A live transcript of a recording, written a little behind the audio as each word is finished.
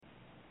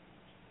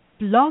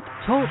Blog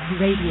Talk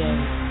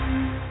Radio.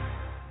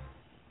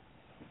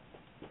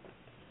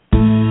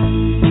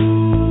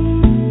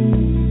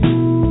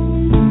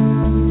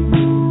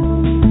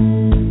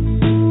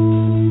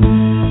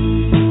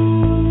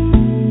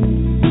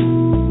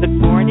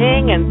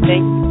 And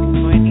thank you for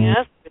joining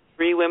us for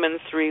Three Women,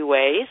 Three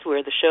Ways.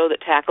 We're the show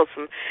that tackles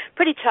some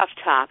pretty tough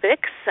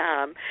topics,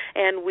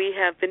 and we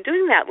have been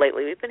doing that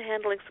lately. We've been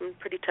handling some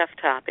pretty tough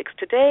topics.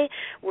 Today,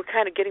 we're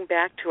kind of getting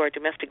back to our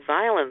domestic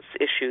violence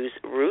issues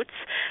roots,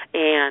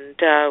 and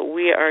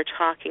we are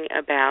talking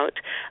about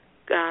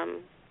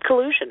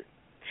collusion.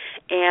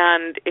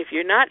 And if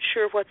you're not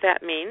sure what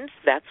that means,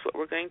 that's what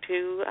we're going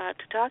to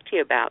talk to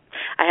you about.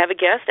 I have a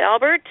guest,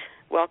 Albert.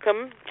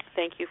 Welcome.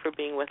 Thank you for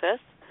being with us.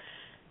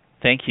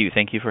 Thank you.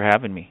 Thank you for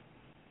having me.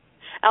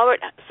 Albert,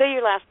 say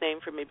your last name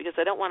for me because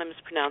I don't want to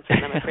mispronounce it,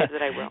 and I'm afraid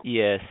that I will.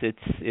 Yes, it's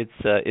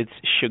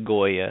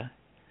Shagoya.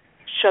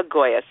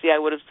 Shagoya. See, I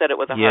would have said it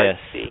with a hard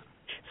C.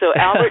 So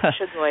Albert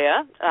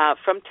Shagoya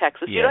from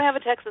Texas. Yes. You don't have a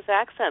Texas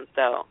accent,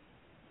 though.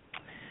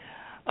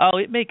 Oh,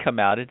 it may come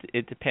out.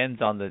 It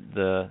depends on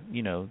the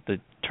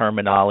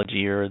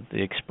terminology or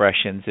the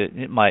expressions.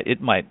 It might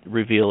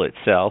reveal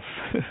itself.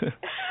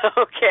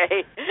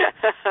 Okay.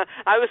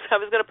 I was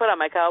going to put on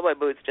my cowboy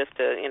boots just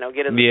to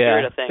get in the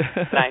spirit of things,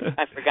 but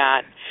I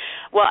forgot.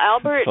 Well,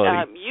 Albert,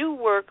 you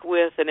work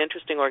with an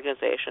interesting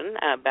organization,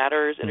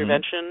 Batterers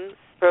Intervention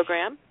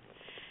Program,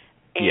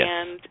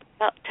 and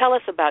tell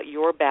us about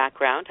your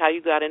background, how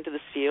you got into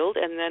this field,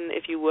 and then,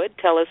 if you would,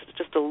 tell us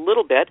just a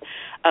little bit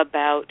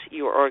about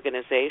your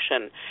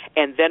organization,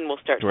 and then we'll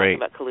start talking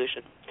about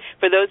collusion.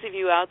 For those of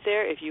you out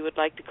there, if you would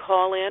like to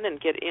call in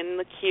and get in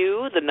the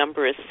queue, the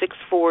number is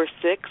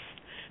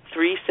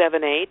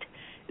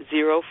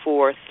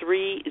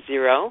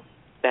 646-378-0430.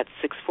 That's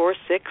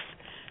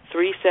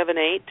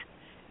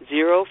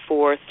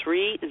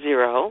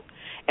 646-378-0430.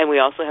 And we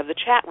also have the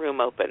chat room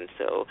open,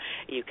 so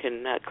you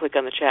can click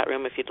on the chat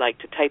room if you'd like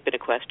to type in a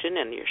question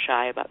and you're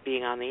shy about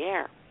being on the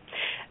air.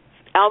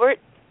 Albert,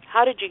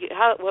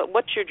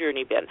 what's your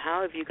journey been?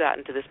 How have you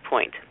gotten to this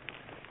point?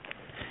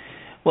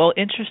 Well,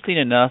 interesting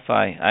enough,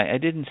 I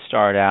didn't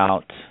start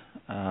out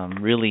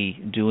really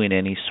doing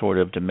any sort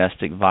of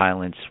domestic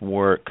violence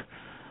work.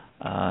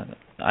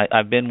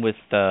 I've been with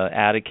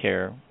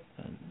Addicare,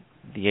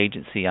 the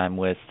agency I'm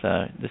with.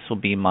 This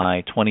will be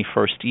my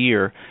 21st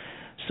year.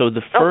 So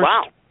the first,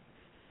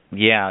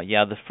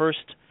 the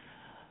first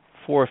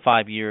 4 or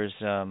 5 years,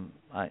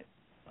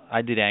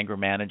 I did anger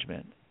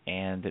management,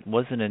 and it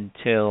wasn't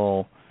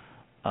until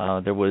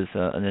there was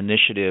an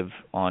initiative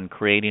on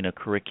creating a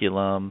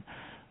curriculum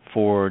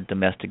for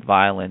domestic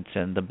violence,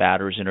 and the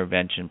Batterers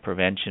Intervention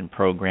Prevention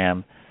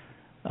Program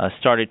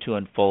started to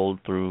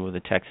unfold through the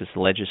Texas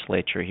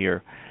legislature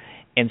here.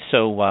 And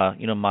so,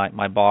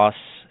 my boss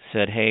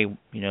said, "Hey, have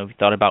you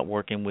thought about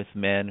working with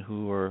men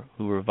who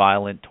were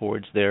violent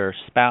towards their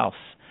spouse?"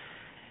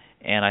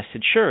 And I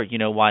said, "Sure,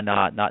 why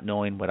not?" Not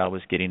knowing what I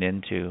was getting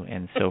into.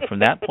 And so from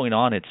that point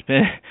on, it's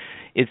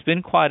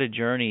been quite a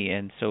journey.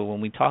 And so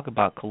when we talk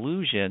about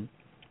collusion,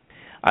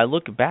 I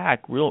look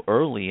back real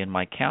early in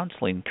my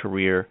counseling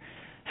career,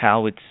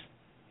 how it's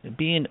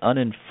being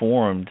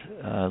uninformed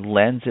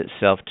lends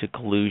itself to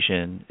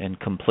collusion and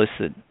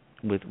complicit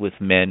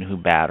with men who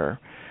batter.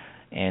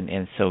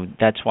 And so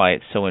that's why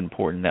it's so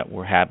important that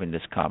we're having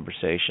this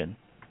conversation.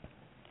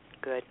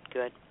 Good.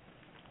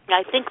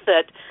 I think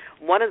that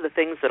one of the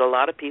things that a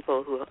lot of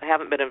people who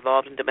haven't been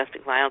involved in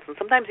domestic violence, and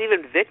sometimes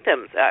even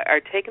victims, are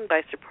taken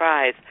by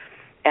surprise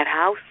at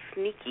how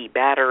sneaky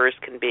batterers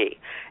can be,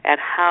 at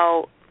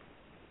how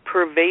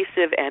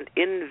pervasive and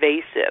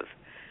invasive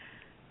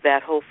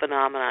that whole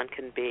phenomenon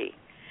can be.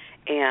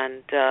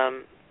 And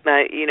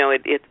I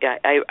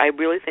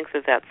really think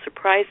that that's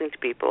surprising to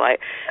people. I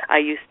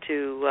used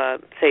to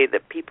say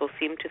that people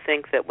seem to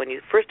think that when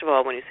you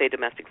say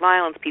domestic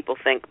violence, people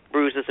think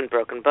bruises and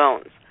broken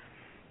bones,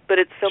 but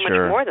it's so much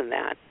more than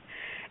that.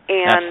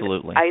 And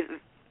absolutely. I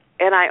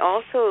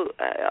also,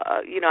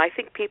 I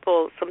think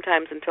people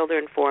sometimes, until they're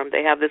informed,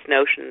 they have this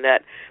notion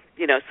that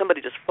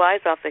somebody just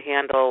flies off the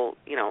handle,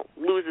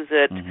 loses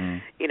it,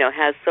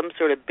 has some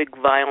sort of big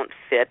violent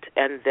fit,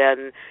 and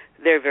then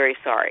they're very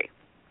sorry.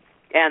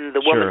 And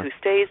the woman who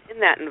stays in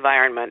that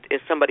environment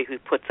is somebody who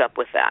puts up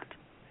with that,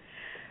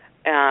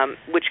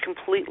 which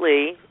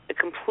completely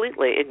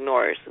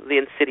ignores the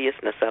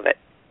insidiousness of it.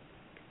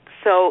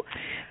 So,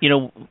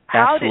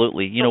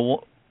 absolutely.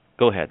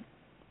 Go ahead.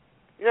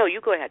 No, you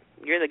go ahead.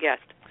 You're the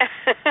guest.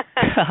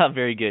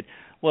 Very good.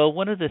 Well,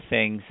 one of the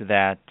things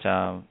that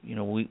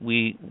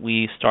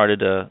we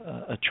started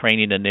a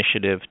training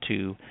initiative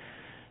to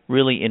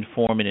really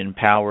inform and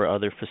empower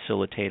other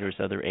facilitators,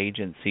 other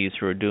agencies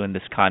who are doing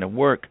this kind of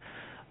work.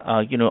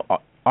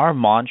 Our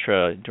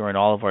mantra during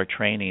all of our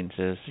trainings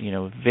is,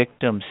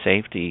 victim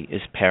safety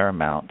is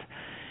paramount.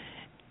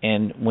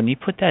 And when you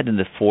put that in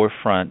the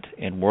forefront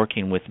in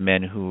working with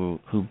men who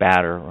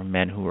batter or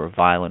men who are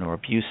violent or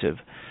abusive,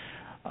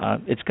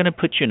 it's going to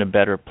put you in a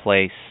better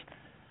place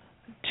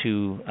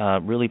to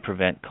really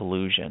prevent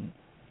collusion.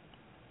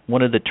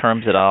 one of the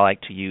terms that I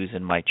like to use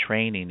in my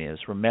training is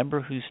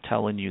remember who's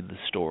telling you the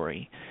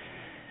story.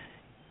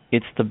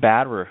 It's the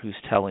batterer who's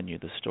telling you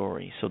the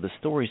story. So the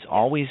story's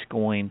always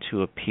going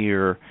to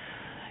appear,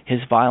 his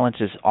violence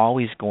is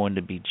always going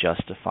to be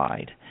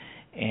justified.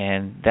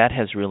 And that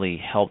has really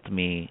helped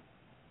me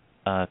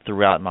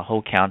throughout my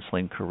whole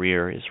counseling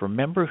career is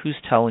remember who's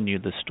telling you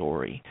the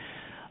story.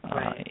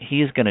 Right.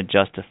 He is going to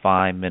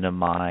justify,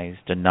 minimize,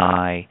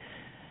 deny,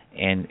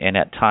 and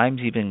at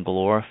times even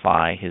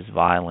glorify his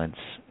violence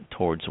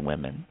towards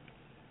women.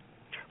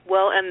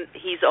 Well, and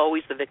he's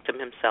always the victim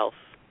himself.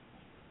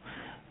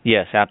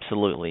 Yes,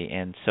 absolutely.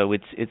 And so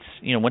it's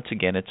once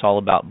again it's all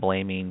about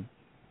blaming,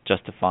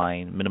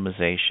 justifying,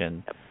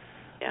 minimization,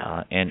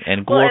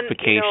 and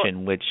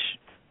glorification, which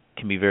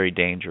can be very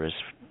dangerous.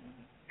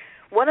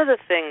 One of the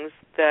things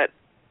that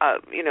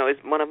is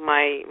one of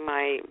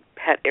my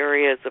pet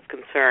areas of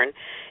concern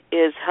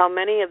is how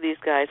many of these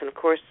guys, and of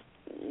course,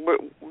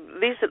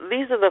 these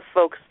are the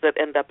folks that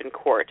end up in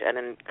court and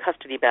in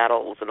custody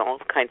battles and all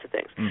kinds of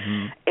things.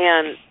 Mm-hmm.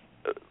 And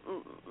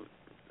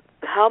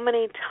how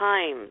many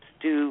times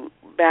do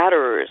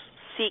batterers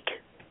seek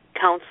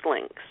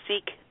counseling,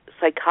 seek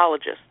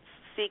psychologists,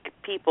 seek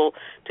people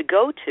to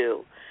go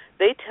to?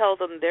 They tell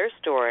them their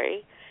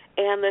story,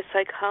 and the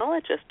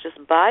psychologist just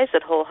buys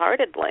it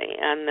wholeheartedly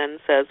and then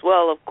says,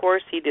 well, of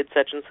course he did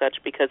such and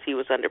such because he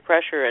was under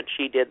pressure and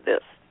she did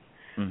this.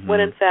 Mm-hmm. When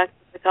in fact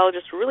the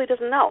psychologist really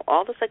doesn't know.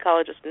 All the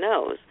psychologist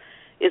knows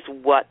is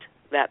what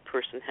that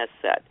person has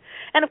said.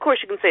 And of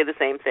course you can say the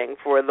same thing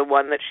for the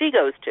one that she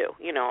goes to,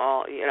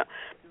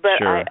 But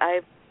sure.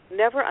 I've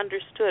never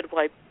understood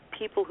why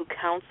people who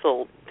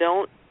counsel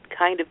don't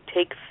kind of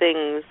take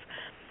things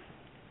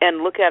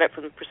and look at it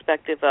from the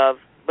perspective of,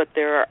 but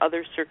there are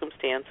other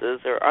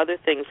circumstances or other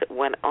things that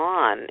went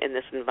on in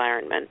this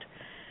environment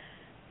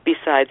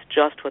besides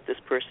just what this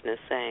person is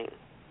saying.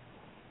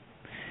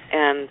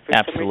 And for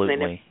absolutely, some reason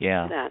they never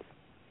yeah. do that.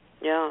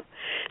 Yeah.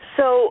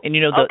 So, and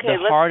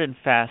the hard and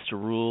fast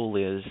rule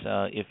is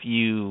if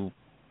you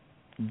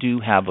do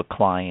have a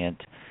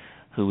client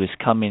who is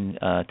coming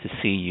to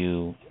see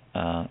you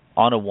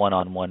on a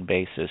one-on-one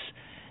basis,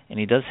 and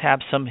he does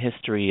have some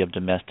history of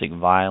domestic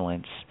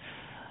violence,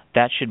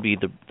 that should be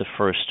the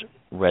first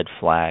red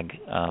flag.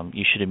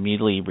 You should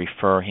immediately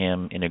refer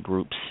him in a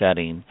group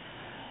setting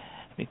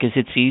because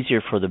it's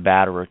easier for the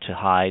batterer to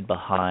hide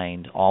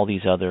behind all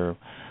these other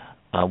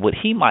what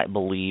he might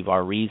believe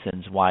are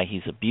reasons why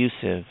he's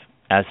abusive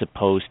as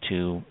opposed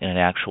to in an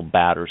actual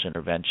batterer's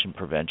intervention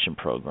prevention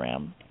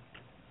program.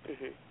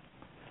 Mm-hmm.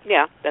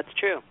 Yeah, that's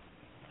true.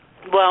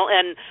 Well,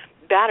 and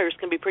batters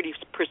can be pretty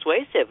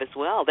persuasive as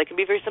well. They can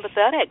be very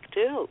sympathetic,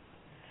 too.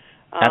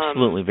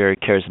 Absolutely, very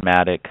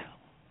charismatic.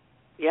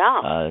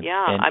 Yeah,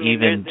 yeah. And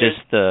even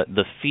just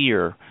the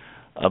fear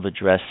of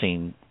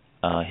addressing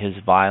his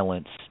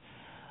violence.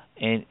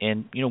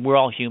 And we're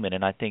all human,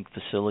 and I think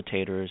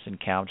facilitators and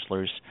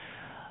counselors,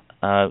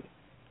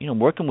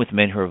 working with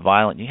men who are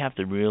violent, you have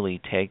to really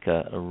take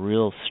a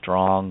real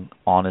strong,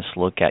 honest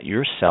look at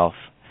yourself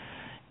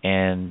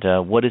and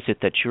what is it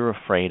that you're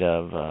afraid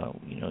of.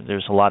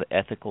 There's a lot of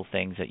ethical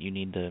things that you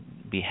need to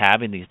be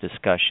having these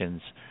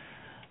discussions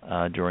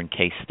during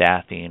case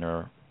staffing,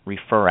 or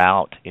refer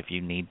out if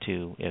you need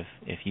to, if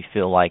you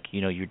feel like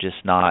you're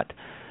just not,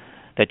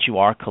 that you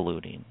are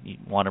colluding. You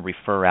want to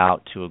refer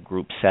out to a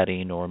group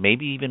setting, or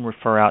maybe even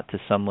refer out to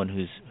someone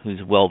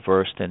who's well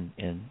versed in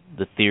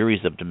the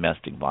theories of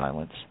domestic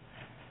violence.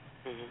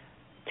 Mm-hmm.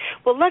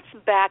 Well, let's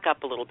back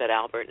up a little bit,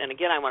 Albert. And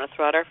again, I want to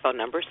throw out our phone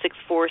number,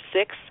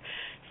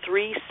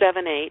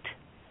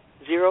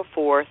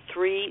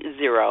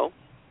 646-378-0430.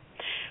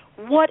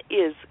 What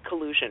is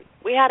collusion?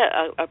 We had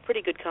a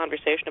pretty good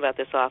conversation about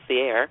this off the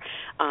air,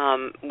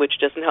 which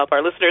doesn't help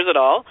our listeners at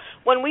all.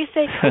 When we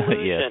say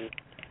collusion, yes.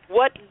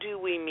 What do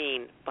we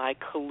mean by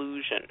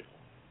collusion?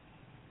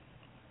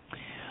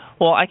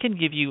 Well, I can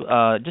give you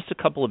just a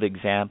couple of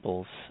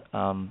examples.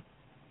 Once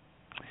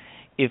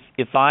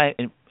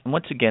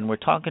again, we're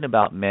talking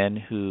about men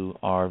who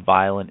are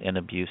violent and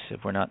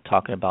abusive. We're not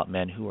talking about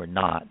men who are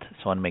not,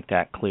 so I want to make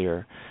that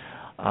clear.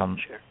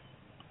 Sure.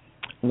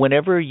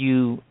 Whenever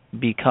you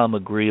become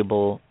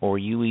agreeable or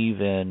you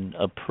even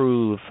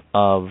approve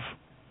of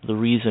the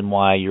reason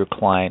why your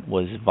client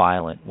was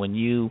violent, when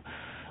you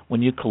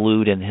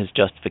collude in his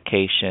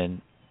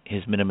justification,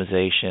 his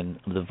minimization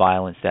of the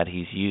violence that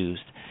he's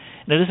used,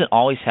 and it doesn't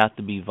always have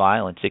to be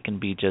violence, it can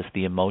be just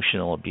the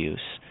emotional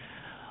abuse.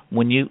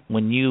 When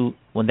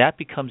that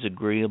becomes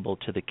agreeable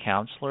to the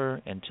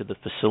counselor and to the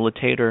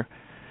facilitator,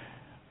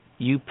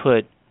 you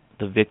put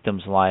the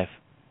victim's life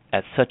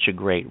at such a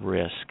great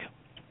risk.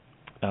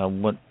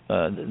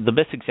 The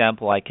best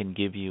example I can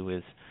give you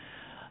is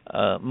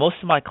most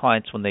of my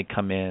clients, when they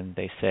come in,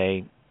 they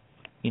say,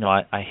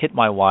 I hit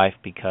my wife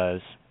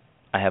because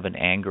I have an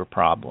anger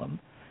problem.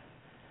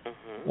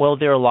 Mm-hmm. Well,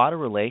 there are a lot of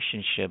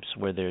relationships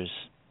where there's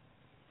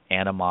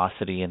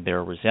animosity and there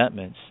are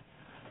resentments,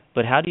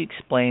 but how do you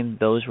explain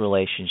those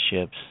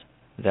relationships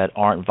that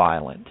aren't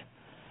violent?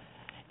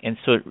 And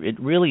so it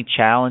really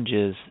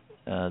challenges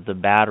the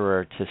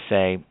batterer to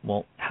say,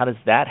 well, how does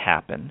that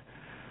happen?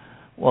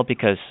 Well,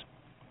 because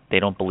they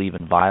don't believe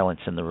in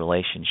violence in the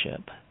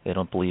relationship. They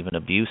don't believe in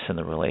abuse in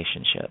the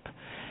relationship.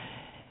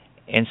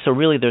 And so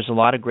really there's a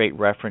lot of great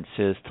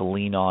references to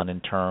lean on in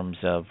terms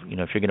of,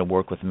 if you're going to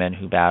work with men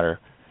who batter,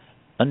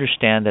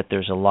 understand that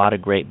there's a lot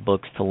of great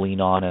books to lean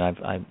on, and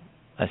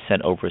I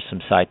sent over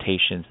some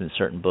citations in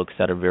certain books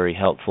that are very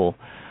helpful,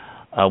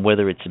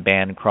 whether it's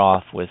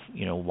Bancroft with,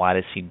 why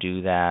does he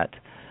do that,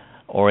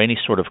 or any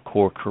sort of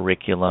core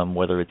curriculum,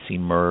 whether it's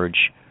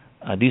Emerge.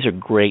 These are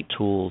great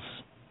tools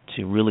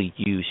to really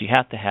use. You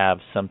have to have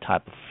some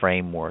type of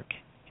framework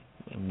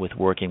with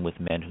working with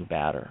men who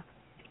batter.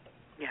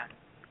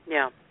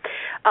 Yeah.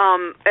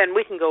 And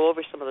we can go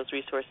over some of those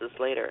resources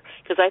later,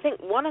 because I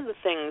think one of the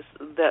things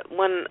that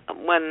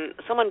when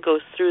someone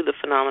goes through the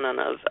phenomenon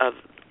of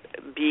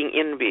being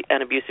in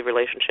an abusive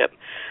relationship,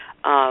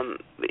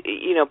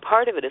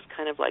 part of it is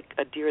kind of like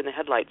a deer in the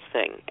headlights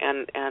thing,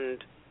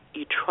 and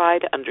you try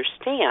to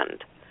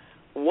understand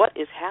what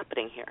is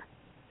happening here,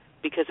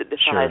 because it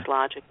defies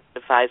logic,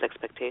 defies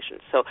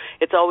expectations. So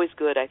it's always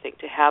good, I think,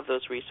 to have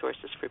those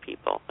resources for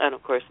people. And,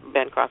 of course,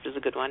 Bancroft is a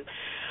good one.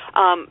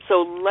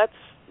 So let's,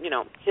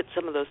 hit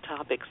some of those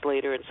topics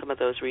later and some of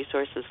those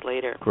resources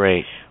later.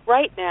 Great.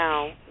 Right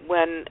now,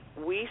 when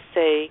we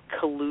say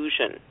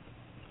collusion,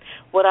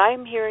 what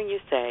I'm hearing you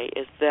say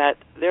is that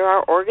there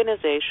are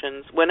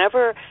organizations,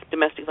 whenever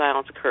domestic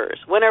violence occurs,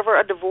 whenever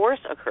a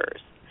divorce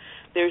occurs,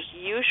 there's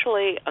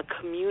usually a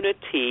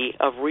community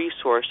of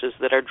resources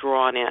that are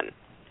drawn in.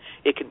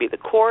 It can be the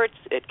courts,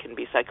 it can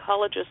be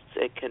psychologists,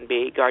 it can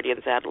be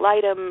guardians ad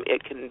litem,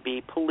 it can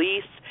be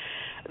police.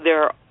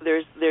 There's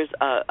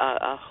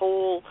a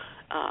whole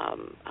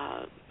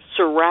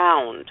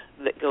surround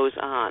that goes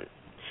on,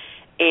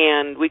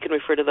 and we can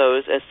refer to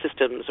those as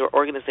systems or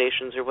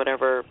organizations or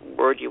whatever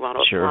word you want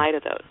to apply to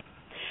those.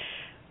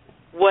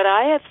 What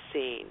I have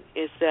seen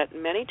is that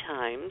many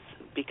times,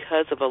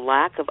 because of a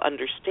lack of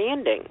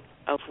understanding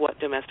of what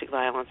domestic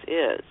violence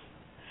is,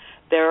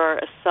 there are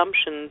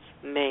assumptions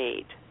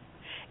made.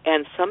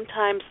 And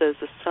sometimes those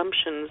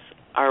assumptions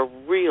are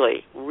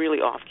really, really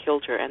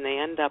off-kilter, and they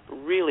end up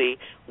really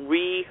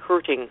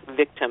re-hurting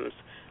victims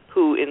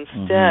who,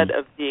 instead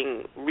of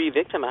being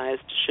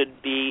re-victimized,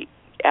 should be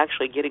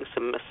actually getting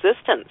some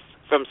assistance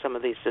from some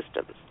of these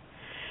systems.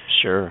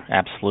 Sure,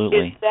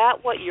 absolutely. Is that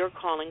what you're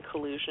calling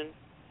collusion?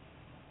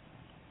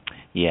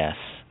 Yes.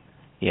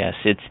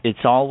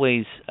 It's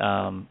always,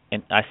 and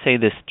I say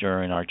this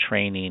during our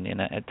training,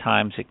 and at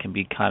times it can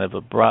be kind of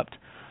abrupt,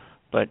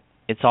 but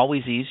it's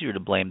always easier to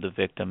blame the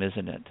victim,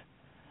 isn't it?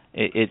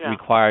 It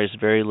requires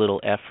very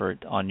little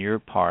effort on your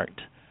part.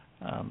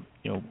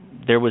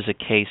 There was a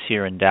case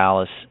here in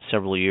Dallas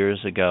several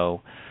years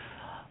ago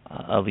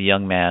of a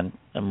young man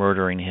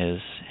murdering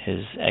his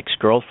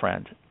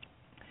ex-girlfriend.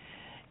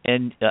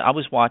 And I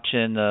was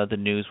watching the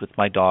news with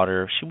my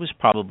daughter. She was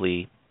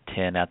probably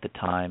 10 at the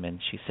time, and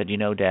she said,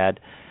 Dad,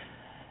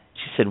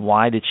 she said,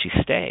 why did she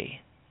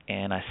stay?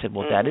 And I said,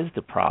 well, that is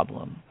the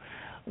problem.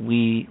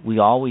 We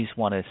always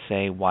want to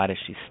say, why does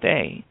she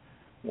stay?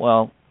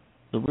 Well,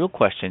 the real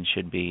question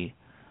should be,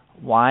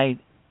 why,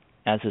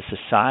 as a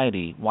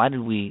society, why did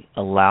we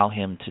allow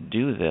him to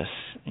do this?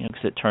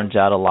 Because it turns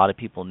out a lot of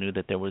people knew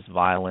that there was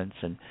violence.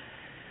 And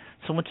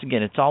so once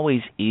again, it's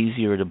always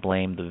easier to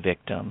blame the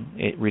victim.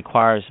 It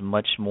requires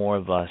much more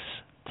of us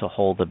to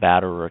hold the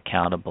batterer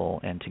accountable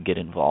and to get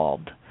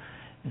involved.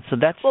 And so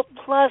that's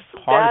plus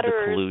part of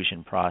the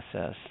collusion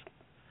process.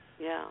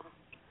 Yeah.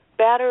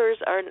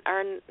 Batterers are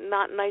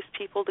not nice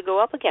people to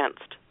go up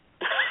against.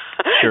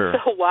 Sure.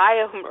 So why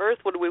on earth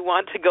would we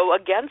want to go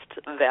against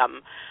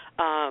them?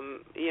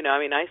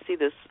 I see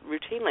this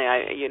routinely.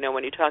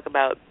 When you talk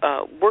about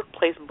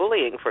workplace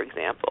bullying, for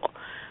example,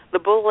 the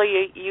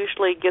bully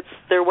usually gets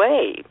their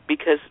way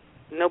because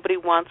nobody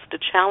wants to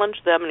challenge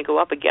them and go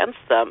up against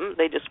them.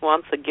 They just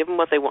want to give them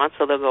what they want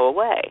so they'll go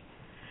away.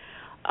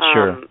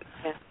 Sure.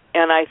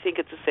 And I think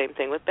it's the same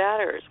thing with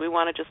batterers. We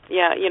want to just,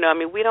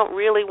 we don't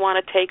really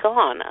want to take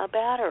on a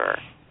batterer.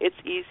 It's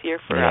easier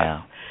for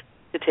us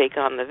to take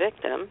on the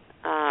victim.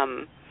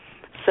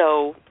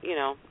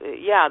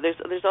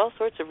 There's all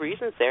sorts of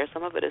reasons there.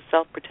 Some of it is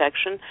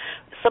self-protection.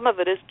 Some of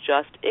it is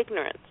just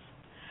ignorance.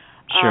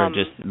 Sure,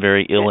 just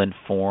very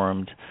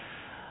ill-informed.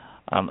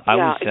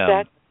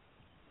 Exactly.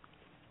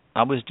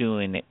 I was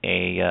doing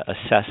a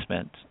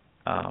assessment,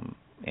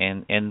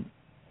 and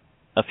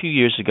a few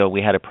years ago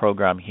we had a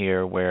program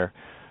here where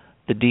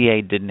the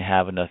DA didn't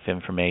have enough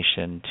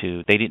information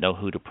they didn't know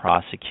who to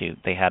prosecute.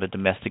 They had a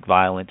domestic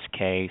violence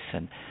case,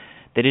 and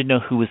they didn't know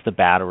who was the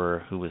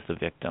batterer, who was the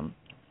victim.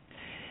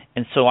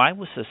 And so I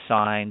was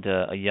assigned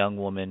a young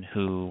woman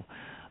who,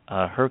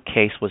 her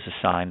case was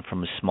assigned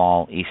from a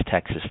small East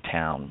Texas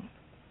town.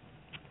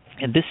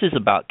 And this is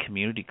about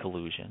community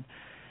collusion.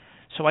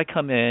 So I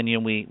come in,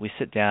 we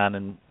sit down,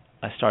 and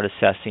I start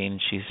assessing.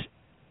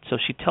 So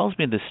she tells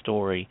me this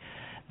story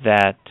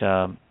that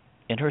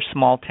in her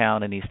small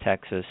town in East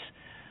Texas,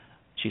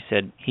 she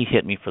said, he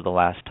hit me for the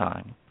last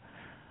time.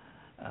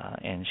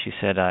 And she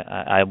said,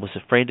 I was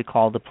afraid to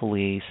call the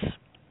police,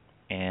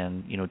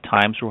 and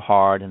times were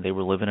hard, and they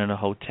were living in a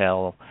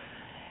hotel.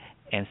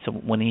 And so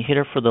when he hit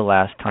her for the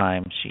last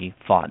time, she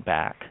fought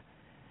back.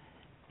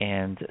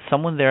 And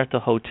someone there at the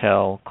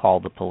hotel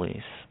called the police.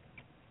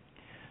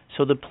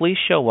 So the police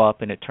show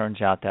up, and it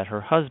turns out that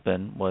her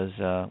husband was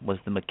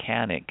the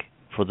mechanic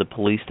for the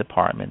police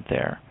department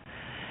there.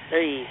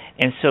 Hey.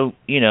 And so,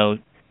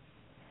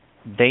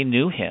 they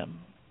knew him,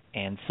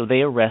 and so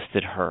they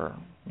arrested her.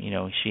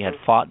 She had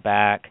fought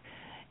back,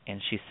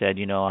 and she said,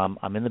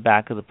 I'm in the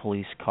back of the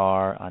police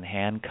car,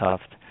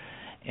 unhandcuffed,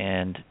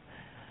 and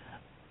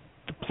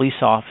the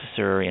police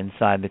officer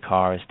inside the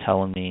car is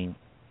telling me,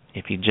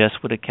 if you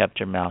just would have kept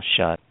your mouth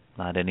shut,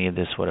 not any of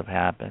this would have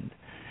happened.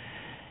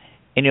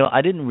 And,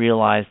 I didn't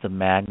realize the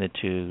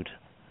magnitude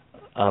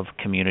of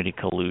community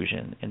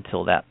collusion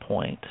until that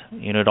point.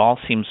 It all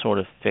seems sort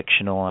of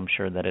fictional. I'm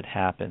sure that it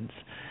happens.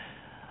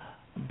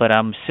 But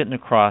I'm sitting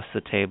across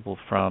the table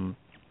from,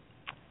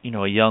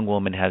 a young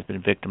woman has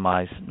been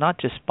victimized, not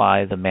just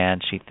by the man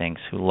she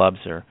thinks who loves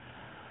her,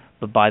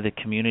 but by the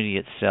community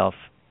itself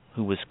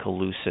who was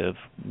collusive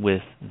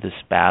with this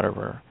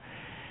batterer.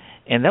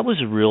 And that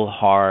was real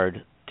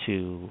hard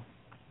to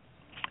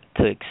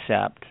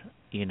accept,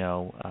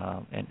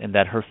 and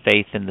that her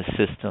faith in the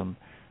system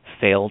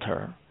failed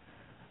her,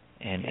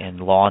 and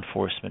law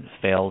enforcement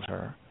failed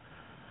her.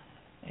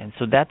 And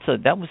so that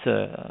was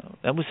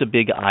a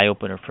big eye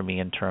opener for me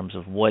in terms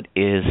of what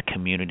is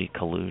community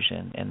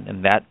collusion,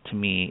 and that to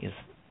me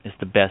is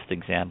the best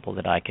example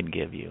that I can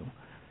give you.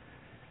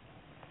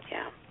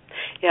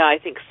 Yeah, I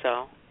think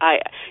so.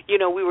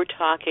 We were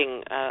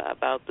talking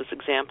about this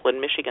example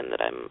in Michigan that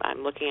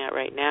I'm looking at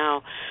right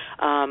now.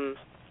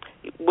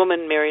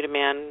 Woman married a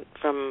man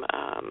from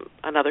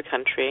another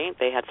country.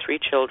 They had 3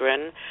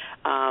 children.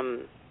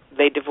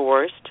 They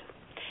divorced,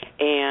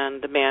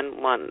 and the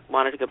man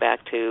wanted to go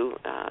back to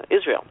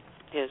Israel,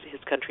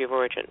 his country of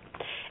origin.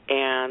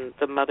 And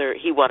the mother,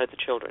 he wanted the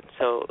children,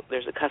 so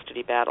there's a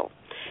custody battle.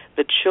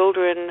 The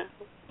children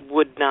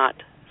would not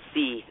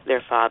see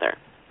their father.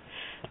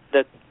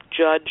 The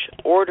judge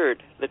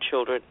ordered the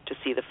children to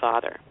see the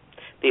father.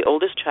 The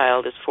oldest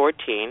child is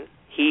 14.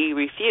 He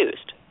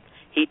refused.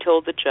 He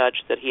told the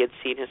judge that he had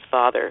seen his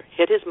father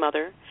hit his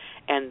mother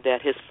and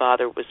that his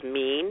father was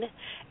mean,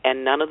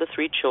 and none of the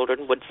 3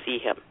 children would see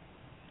him.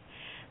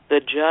 The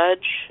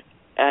judge,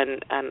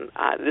 and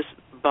this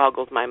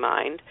boggled my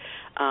mind,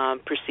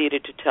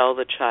 proceeded to tell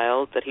the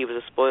child that he was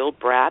a spoiled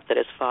brat, that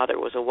his father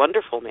was a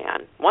wonderful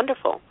man,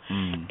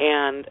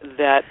 and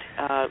that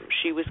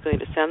she was going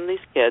to send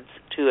these kids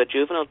to a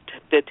juvenile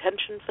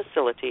detention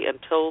facility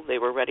until they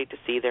were ready to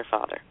see their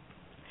father.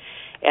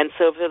 And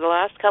so for the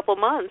last couple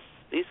months,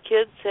 these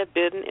kids have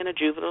been in a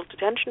juvenile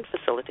detention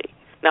facility.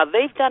 Now,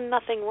 they've done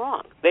nothing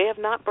wrong. They have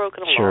not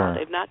broken a law.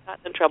 They've not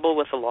gotten in trouble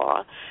with the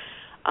law.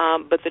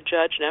 But the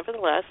judge,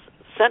 nevertheless,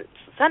 sent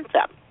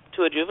them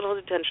to a juvenile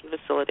detention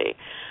facility.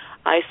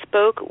 I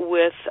spoke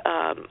with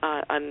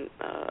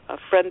a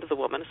friend of the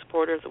woman, a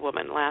supporter of the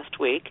woman, last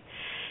week,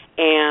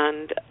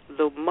 and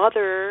the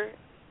mother's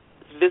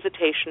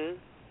visitation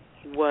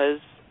was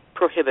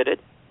prohibited.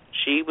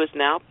 She was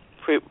now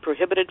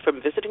prohibited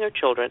from visiting her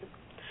children.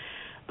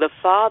 The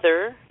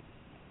father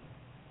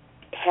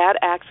had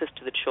access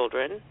to the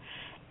children,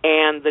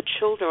 and the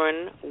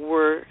children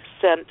were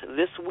sent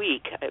this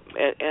week,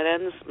 it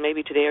ends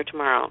maybe today or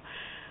tomorrow,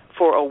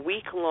 for a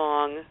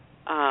week-long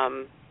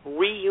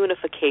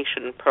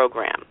reunification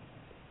program,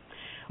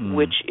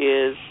 which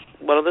is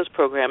one of those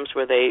programs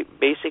where they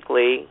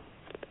basically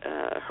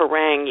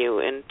harangue you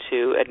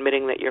into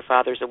admitting that your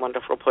father's a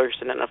wonderful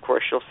person, and of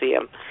course you'll see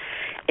him.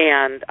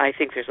 And I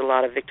think there's a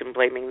lot of victim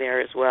blaming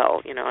there as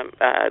well.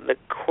 The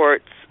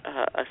courts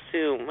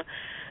assume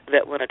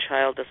that when a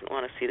child doesn't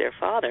want to see their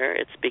father,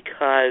 it's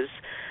because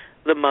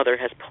the mother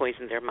has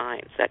poisoned their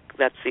minds.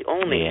 That's the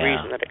only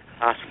reason that it could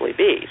possibly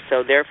be.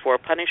 So therefore,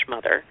 punish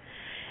mother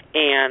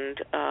and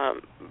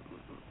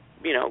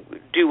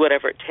do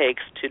whatever it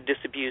takes to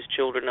disabuse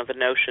children of the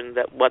notion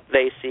that what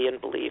they see and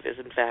believe is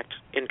in fact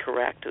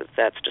incorrect. That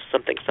that's just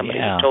something somebody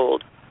was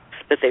told,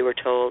 that they were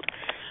told.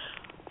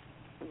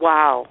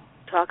 Wow,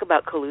 talk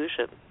about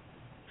collusion.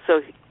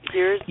 So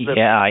here's the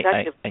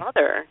protective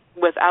mother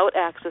without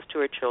access to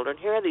her children.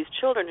 Here are these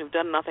children who've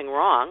done nothing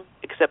wrong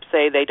except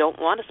say they don't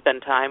want to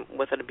spend time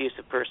with an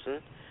abusive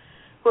person,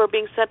 who are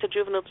being sent to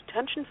juvenile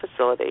detention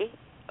facility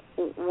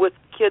with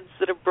kids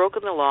that have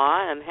broken the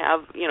law and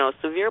have,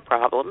 severe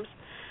problems.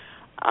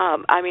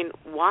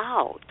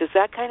 Wow. Does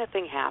that kind of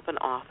thing happen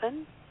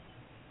often?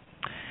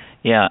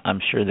 Yeah, I'm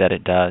sure that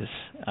it does.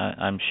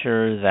 I'm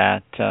sure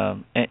that,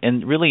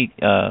 and really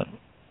the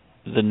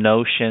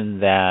notion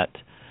that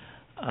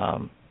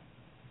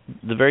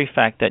the very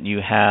fact that you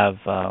have,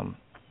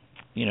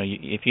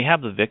 if you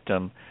have the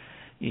victim,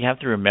 you have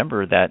to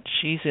remember that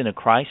she's in a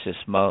crisis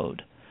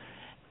mode.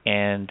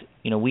 And,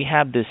 we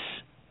have this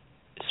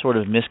sort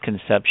of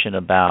misconception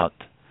about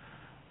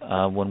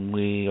when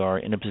we are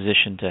in a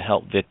position to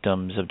help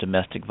victims of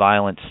domestic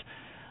violence.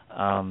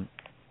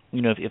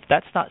 If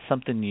that's not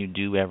something you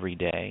do every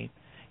day,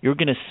 you're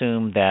going to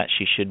assume that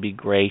she should be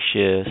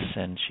gracious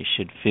and she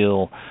should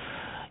feel,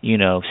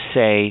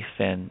 safe,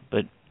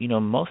 but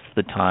most of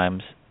the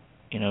times,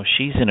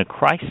 she's in a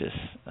crisis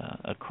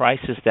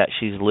that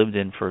she's lived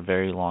in for a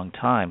very long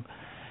time.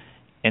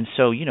 And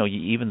so,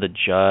 even the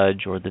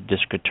judge or the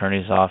district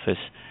attorney's office,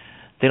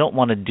 they don't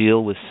want to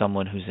deal with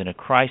someone who's in a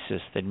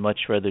crisis. They'd much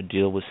rather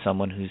deal with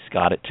someone who's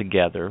got it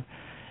together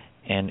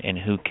and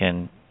who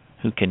can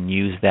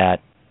use that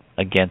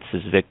against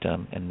his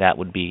victim, and that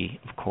would be,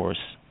 of course,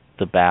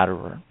 the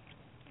batterer.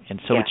 And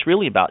so it's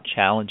really about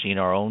challenging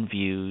our own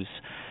views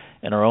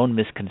and our own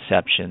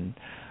misconception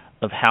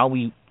of how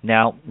we're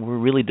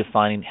really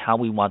defining how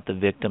we want the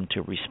victim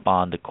to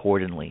respond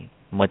accordingly,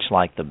 much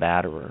like the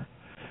batterer.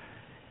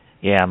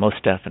 Yeah,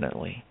 most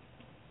definitely.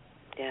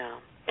 Yeah.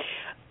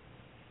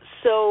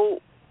 So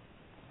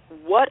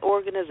what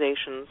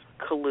organizations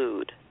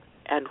collude,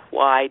 and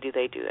why do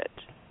they do it?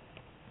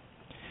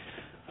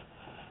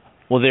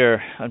 Well,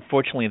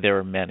 unfortunately there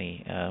are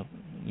many.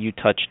 You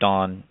touched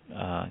on,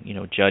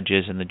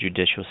 judges in the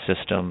judicial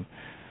system,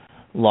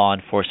 law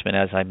enforcement,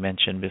 as I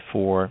mentioned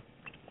before,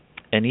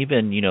 and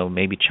even,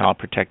 maybe Child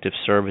Protective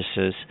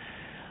Services.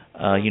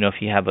 If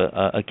you have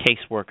a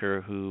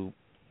caseworker who,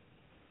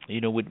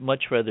 would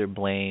much rather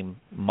blame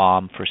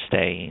mom for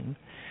staying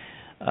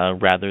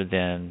rather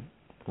than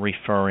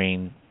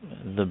referring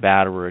the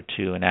batterer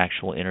to an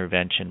actual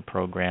intervention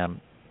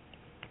program,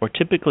 or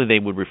typically they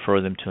would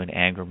refer them to an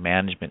anger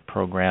management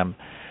program,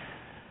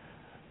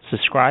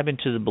 subscribing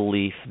to the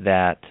belief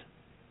that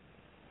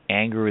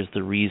anger is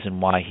the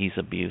reason why he's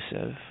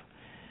abusive,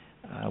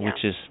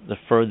 which is the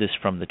furthest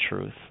from the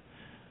truth.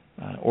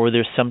 Or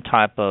there's some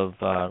type of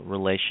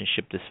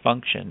relationship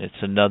dysfunction. It's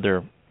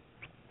another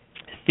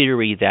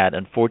theory that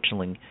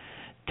unfortunately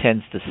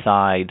tends to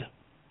side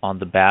on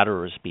the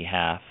batterer's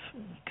behalf,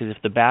 because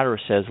if the batterer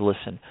says,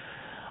 "Listen,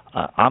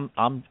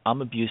 I'm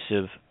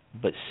abusive,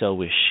 but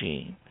so is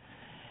she,"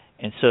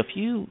 and so if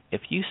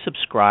you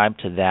subscribe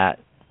to that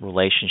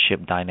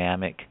relationship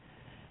dynamic,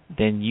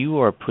 then you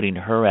are putting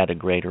her at a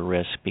greater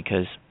risk,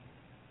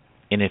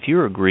 and if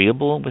you're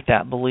agreeable with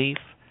that belief,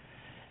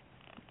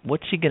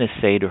 what's he going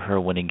to say to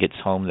her when he gets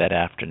home that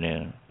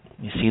afternoon?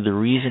 You see, the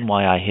reason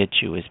why I hit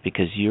you is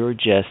because you're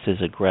just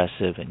as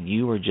aggressive and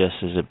you are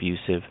just as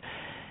abusive,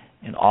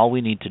 and all we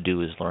need to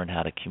do is learn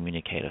how to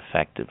communicate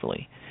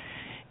effectively.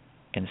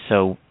 And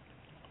so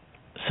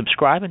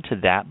subscribing to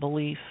that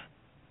belief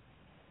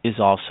is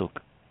also,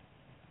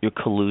 you're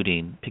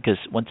colluding, because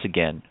once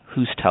again,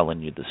 who's telling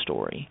you the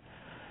story?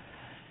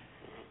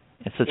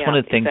 And so it's one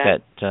of the things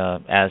that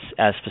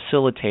as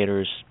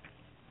facilitators,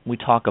 we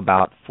talk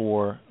about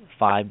 4-5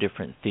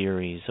 different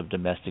theories of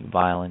domestic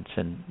violence,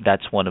 and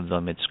that's one of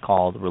them. It's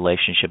called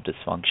relationship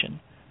dysfunction,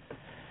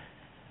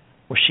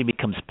 where she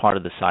becomes part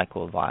of the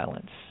cycle of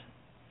violence.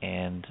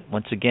 And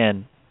once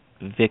again,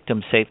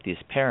 victim safety is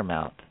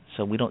paramount,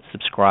 so we don't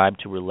subscribe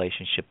to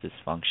relationship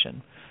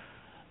dysfunction.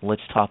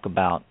 Let's talk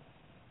about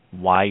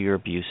why you're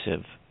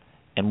abusive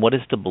and what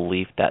is the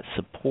belief that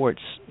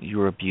supports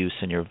your abuse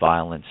and your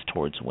violence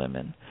towards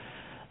women.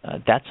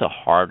 That's a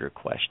harder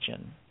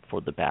question for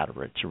the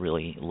batterer to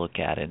really look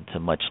at and to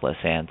much less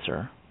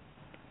answer.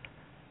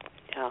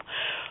 Yeah.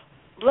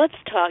 Let's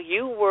talk.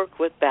 You work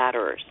with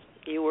batterers.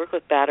 You work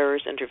with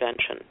batterers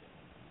intervention.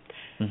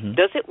 Mm-hmm.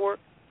 Does it work?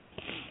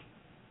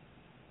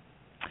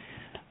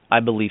 I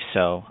believe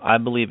so. I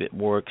believe it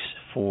works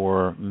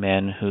for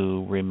men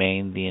who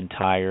remain the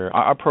entire...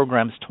 Our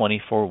program's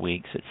 24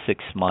 weeks. It's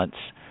 6 months.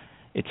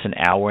 It's an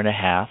hour and a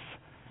half.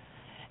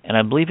 And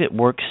I believe it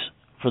works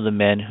for the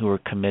men who are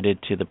committed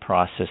to the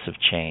process of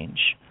change.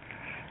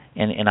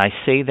 And I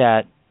say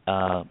that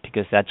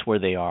because that's where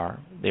they are.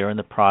 They're in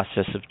the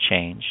process of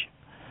change.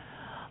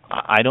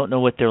 I don't know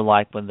what they're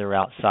like when they're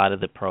outside of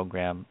the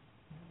program.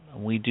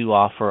 We do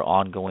offer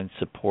ongoing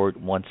support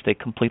once they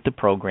complete the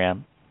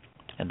program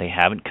and they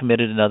haven't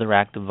committed another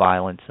act of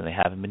violence and they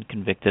haven't been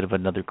convicted of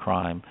another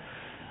crime.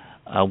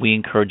 We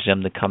encourage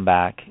them to come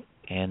back.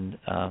 And,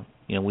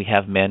 we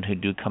have men who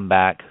do come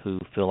back who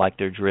feel like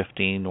they're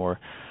drifting or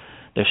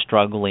they're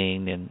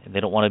struggling and they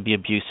don't want to be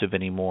abusive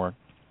anymore.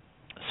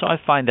 So I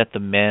find that the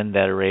men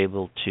that are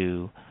able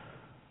to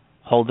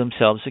hold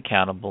themselves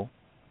accountable,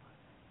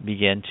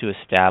 begin to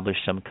establish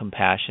some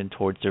compassion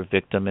towards their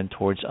victim and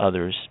towards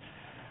others,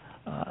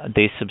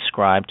 they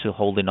subscribe to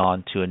holding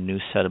on to a new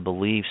set of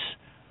beliefs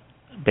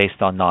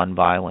based on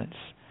nonviolence.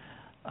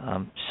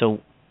 So,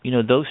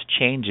 those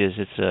changes,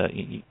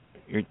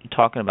 you're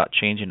talking about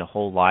changing a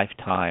whole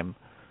lifetime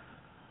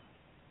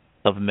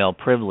of male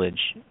privilege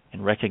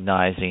and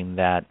recognizing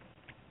that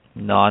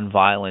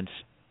nonviolence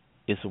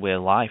is a way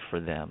of life for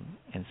them,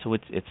 and so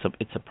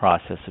it's a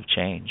process of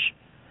change.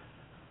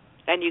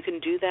 And you can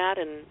do that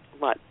in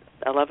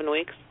 11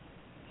 weeks?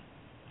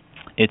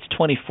 It's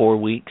 24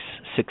 weeks,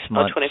 6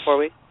 months. 24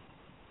 weeks.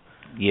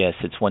 Yes,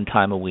 it's one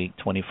time a week,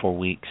 24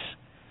 weeks.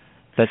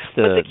 That's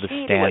the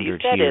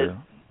standard here.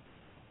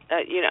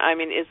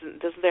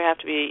 Doesn't there have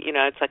to be,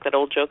 it's like that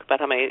old joke about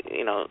how many,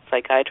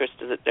 psychiatrists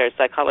or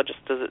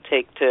psychologists does it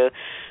take to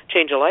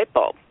change a light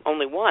bulb?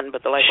 Only one,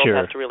 but the light bulb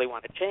has to really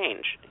want to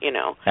change,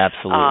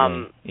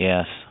 Absolutely,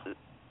 yes.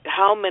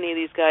 How many of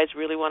these guys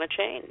really want to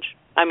change?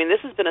 I mean, this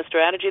has been a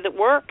strategy that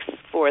works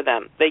for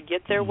them. They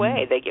get their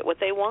way. Mm-hmm. They get what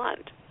they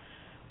want.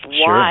 Sure.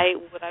 Why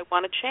would I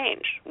want to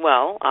change?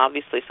 Well,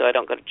 obviously, so I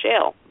don't go to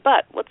jail.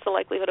 But what's the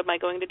likelihood of my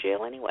going to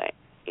jail anyway?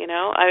 You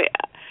know,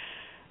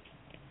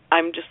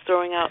 I'm just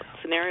throwing out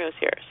scenarios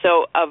here.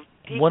 So of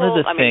people, one of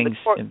the things,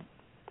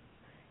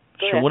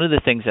 one of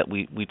the things that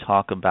we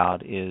talk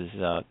about is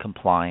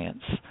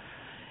compliance.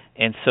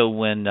 And so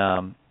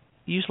when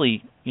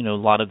usually, you know,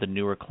 a lot of the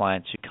newer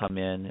clients who come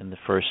in the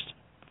first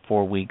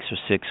 4 weeks or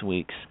 6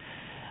 weeks,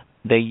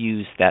 they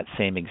use that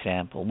same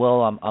example.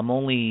 Well, I'm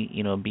only,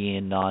 you know,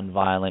 being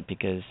nonviolent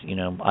because, you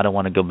know, I don't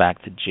want to go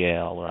back to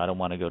jail, or I don't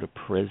want to go to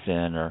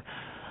prison, or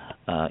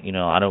you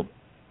know, I don't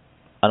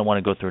want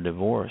to go through a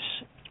divorce.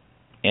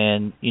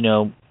 And, you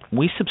know,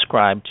 we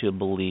subscribe to a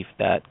belief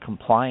that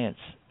compliance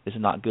is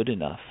not good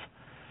enough.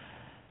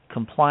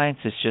 Compliance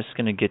is just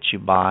going to get you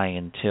by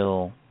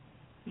until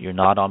you're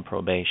not on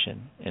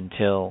probation,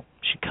 until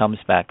she comes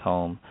back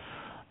home,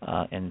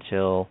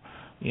 until,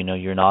 you know,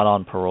 you're not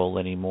on parole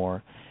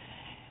anymore.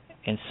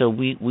 And so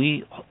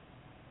we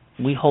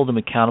hold them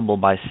accountable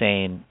by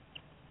saying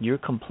your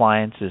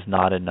compliance is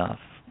not enough.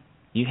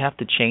 You have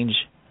to change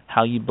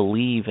how you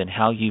believe and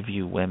how you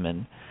view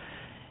women.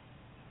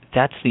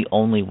 That's the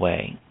only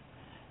way.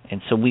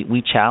 And so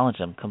we challenge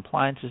them.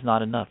 Compliance is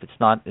not enough. It's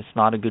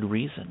not a good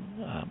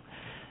reason.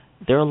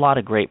 There are a lot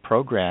of great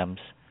programs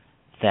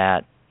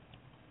that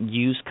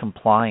use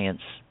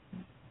compliance,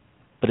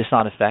 but it's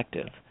not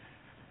effective.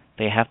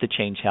 They have to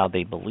change how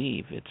they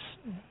believe. It's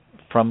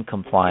from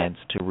compliance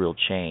to real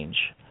change.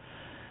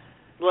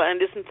 Well, and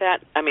isn't that?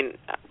 I mean,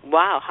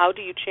 wow! How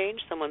do you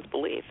change someone's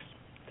beliefs?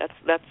 That's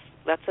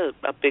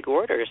a big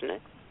order, isn't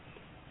it?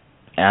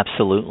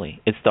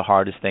 Absolutely. It's the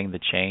hardest thing to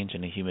change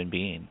in a human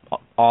being.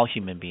 All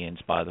human beings,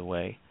 by the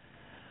way.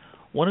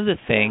 One of the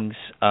things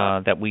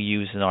that we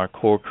use in our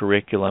core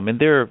curriculum, and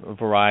there are a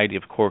variety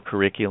of core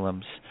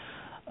curriculums,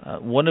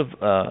 one of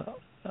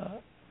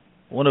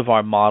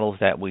our models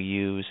that we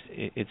use,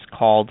 it's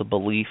called the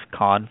belief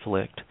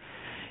conflict.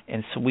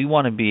 And so we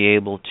want to be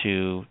able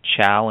to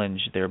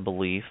challenge their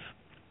belief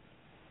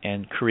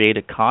and create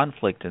a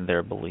conflict in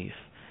their belief.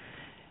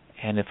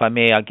 And if I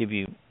may, I'll give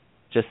you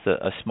just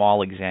a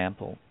small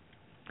example.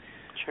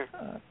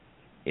 Sure.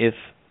 If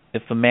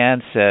a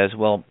man says,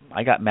 well,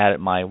 I got mad at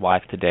my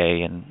wife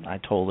today and I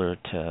told her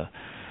to,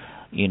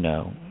 you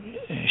know,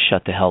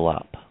 shut the hell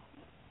up.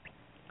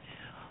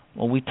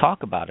 Well, we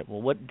talk about it.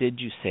 Well, what did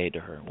you say to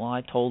her? Well,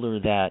 I told her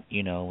that,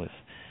 you know,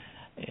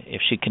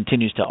 if she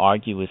continues to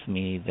argue with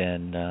me,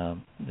 then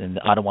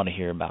I don't want to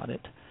hear about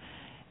it.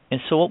 And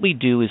so what we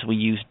do is we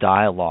use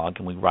dialogue,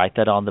 and we write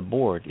that on the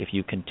board. If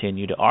you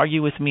continue to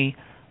argue with me,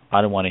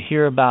 I don't want to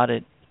hear about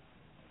it,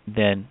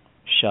 then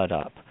shut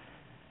up.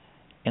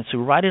 And so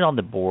we write it on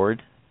the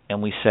board,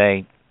 and we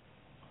say,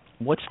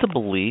 what's the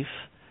belief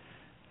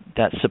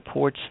that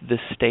supports this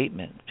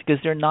statement? Because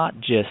they're not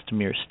just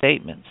mere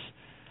statements.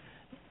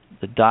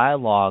 The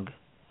dialogue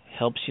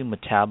helps you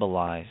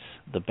metabolize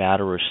the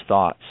batterer's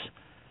thoughts,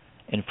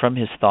 and from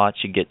his thoughts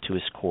you get to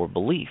his core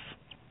belief.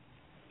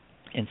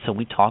 And so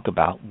we talk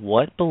about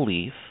what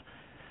belief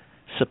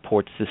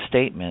supports the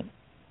statement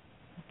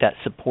that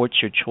supports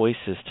your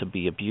choices to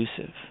be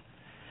abusive.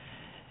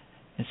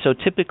 And so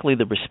typically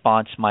the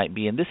response might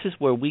be, and this is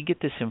where we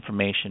get this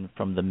information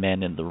from the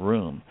men in the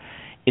room,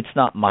 it's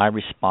not my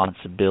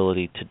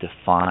responsibility to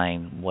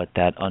define what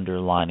that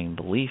underlying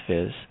belief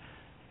is.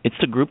 It's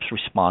the group's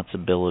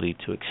responsibility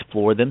to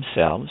explore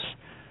themselves,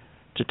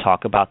 to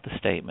talk about the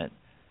statement,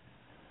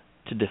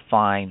 to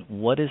define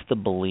what is the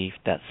belief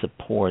that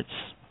supports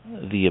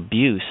the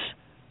abuse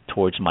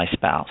towards my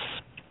spouse.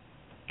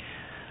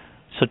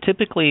 So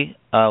typically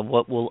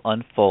what will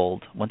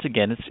unfold, once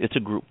again, it's a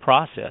group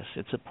process.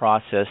 It's a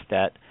process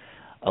that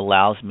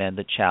allows men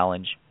to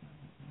challenge,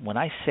 when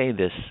I say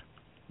this,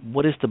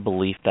 what is the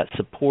belief that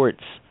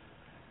supports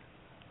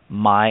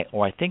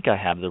or I think I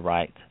have the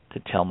right to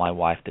tell my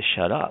wife to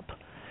shut up?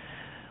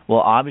 Well,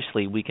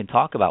 obviously we can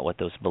talk about what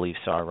those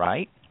beliefs are,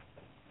 right?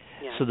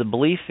 Yeah. So the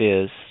belief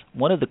is,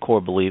 one of the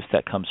core beliefs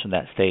that comes from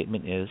that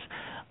statement is,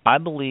 I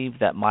believe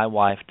that my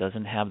wife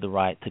doesn't have the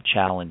right to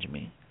challenge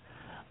me.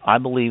 I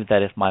believe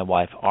that if my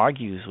wife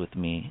argues with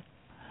me,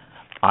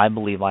 I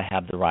believe I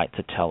have the right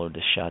to tell her to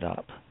shut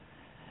up.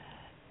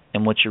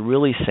 And what you're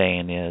really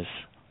saying is,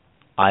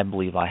 I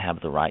believe I have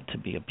the right to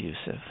be abusive.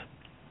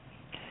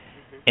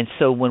 Mm-hmm. And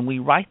so when we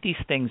write these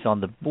things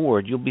on the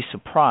board, you'll be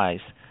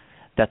surprised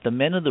that the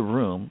men in the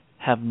room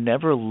have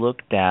never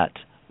looked at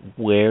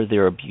where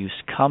their abuse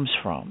comes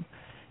from.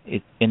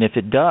 And if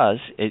it does,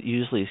 it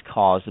usually is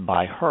caused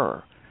by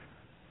her.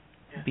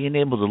 Yeah. Being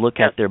able to look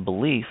at their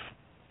belief,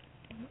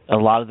 a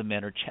lot of the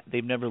men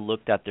they've never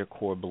looked at their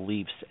core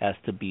beliefs as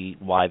to be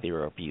why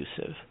they're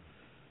abusive.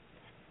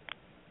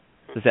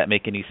 Does that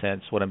make any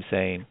sense, what I'm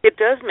saying? It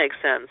does make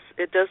sense.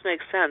 It does make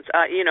sense.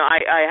 You know,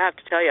 I have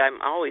to tell you, I'm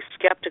always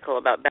skeptical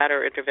about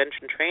batterer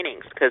intervention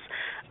trainings because,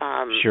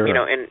 sure. You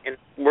know, in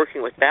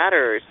working with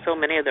batterers, so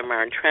many of them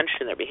are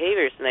entrenched in their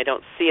behaviors and they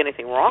don't see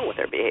anything wrong with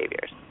their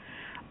behaviors.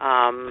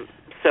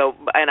 So,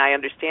 and I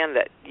understand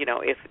that,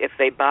 if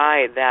they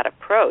buy that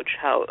approach,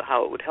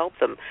 how it would help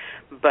them.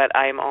 But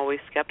I'm always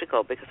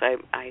skeptical because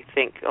I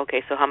think,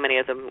 okay, so how many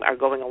of them are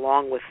going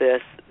along with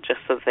this just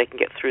so that they can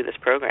get through this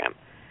program?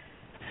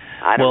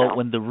 I don't know. Well,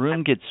 when the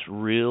room gets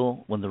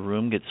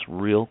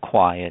real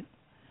quiet,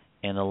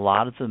 and a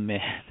lot of the men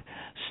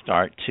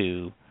start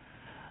to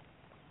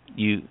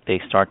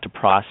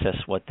process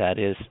what that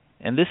is.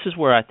 And this is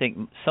where I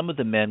think some of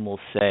the men will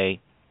say,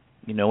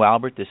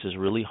 Albert, this is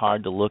really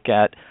hard to look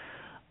at.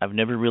 I've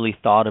never really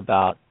thought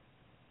about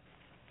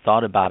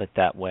it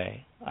that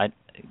way.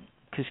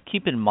 Because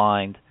keep in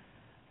mind,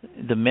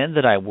 the men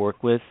that I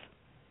work with,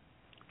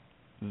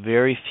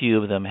 very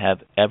few of them have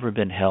ever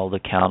been held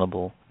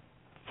accountable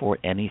for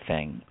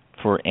anything,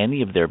 for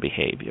any of their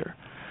behavior.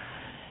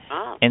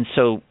 Oh. And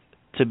so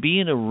to be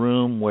in a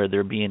room where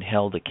they're being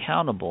held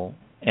accountable,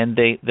 and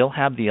they'll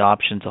have the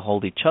option to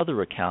hold each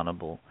other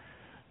accountable,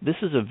 this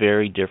is a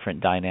very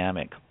different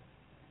dynamic.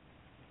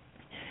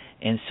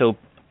 And so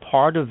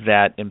part of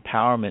that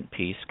empowerment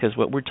piece, because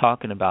what we're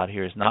talking about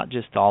here is not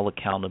just all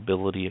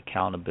accountability,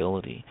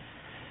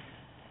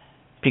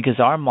 because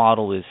our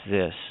model is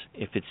this: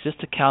 if it's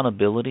just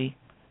accountability,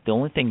 the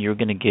only thing you're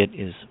going to get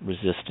is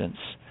resistance.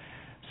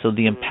 So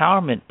the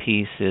empowerment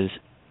piece is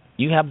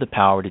you have the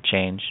power to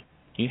change.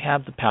 You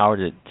have the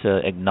power to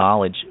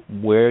acknowledge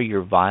where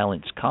your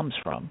violence comes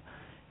from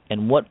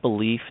and what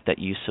belief that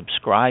you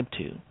subscribe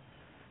to.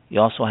 You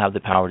also have the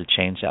power to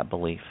change that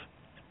belief.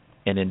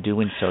 And in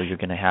doing so, you're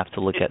going to have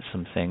to look at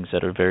some things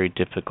that are very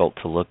difficult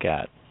to look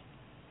at.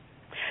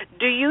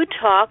 Do you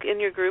talk in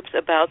your groups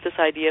about this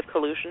idea of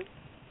collusion?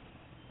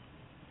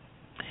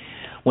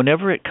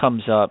 Whenever it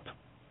comes up,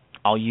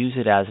 I'll use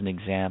it as an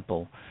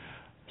example.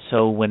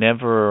 So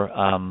whenever,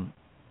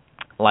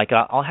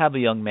 I'll have a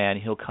young man,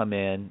 he'll come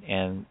in,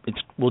 and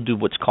we'll do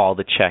what's called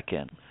a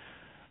check-in.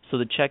 So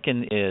the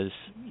check-in is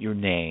your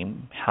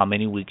name, how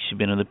many weeks you've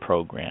been in the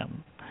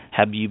program,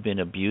 have you been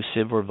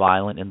abusive or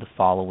violent in the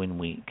following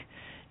week,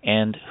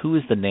 and who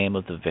is the name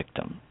of the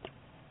victim.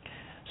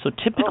 So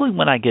typically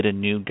when I get a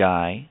new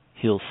guy,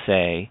 he'll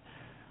say,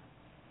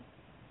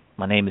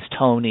 my name is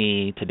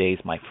Tony, today's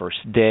my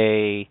first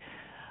day,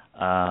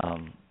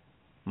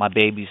 my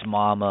baby's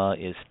mama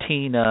is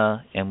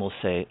Tina, and we'll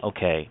say,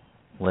 okay,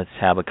 let's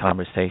have a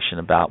conversation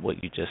about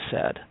what you just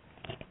said.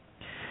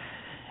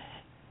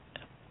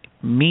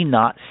 Me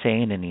not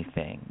saying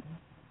anything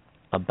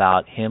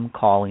about him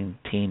calling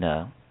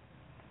Tina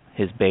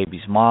his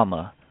baby's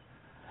mama,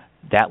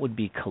 that would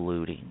be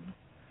colluding.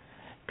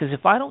 Because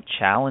if I don't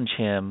challenge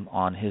him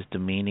on his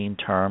demeaning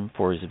term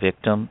for his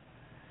victim,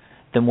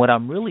 then what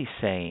I'm really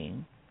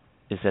saying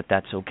is that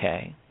that's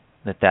okay,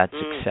 that that's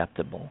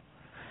acceptable.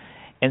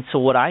 And so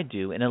what I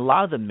do, and a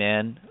lot of the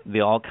men,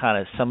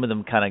 some of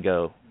them kind of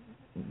go,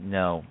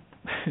 no.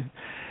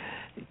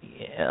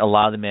 A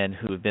lot of the men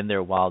who have been there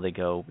a while, they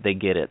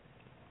get it.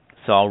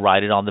 So I'll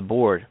write it on the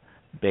board,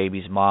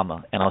 baby's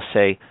mama, and I'll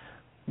say,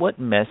 what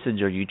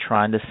message are you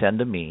trying to send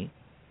to me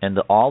and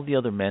to all the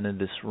other men in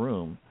this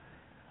room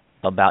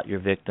about your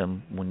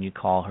victim when you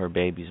call her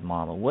baby's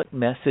mama? What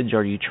message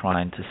are you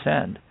trying to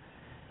send?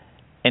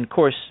 And, of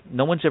course,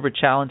 no one's ever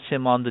challenged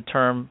him on the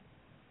term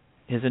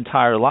his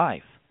entire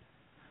life.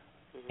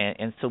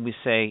 And so we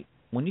say,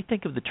 when you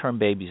think of the term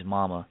baby's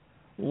mama,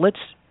 let's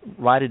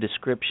write a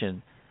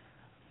description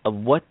of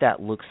what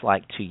that looks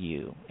like to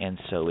you. And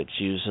so it's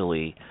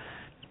usually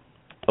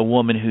a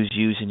woman who's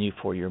using you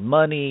for your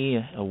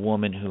money, a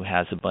woman who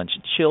has a bunch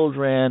of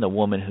children, a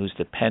woman who's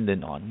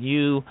dependent on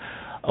you,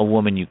 a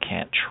woman you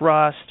can't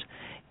trust.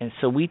 And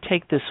so we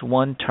take this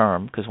one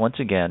term, because once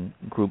again,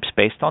 groups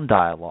based on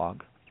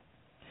dialogue,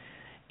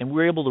 and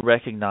we're able to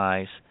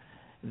recognize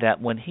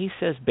that when he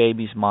says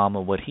baby's mama,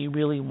 what he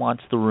really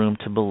wants the room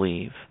to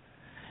believe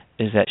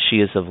is that she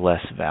is of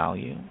less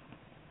value.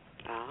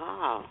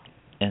 Oh.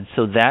 And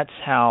so that's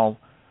how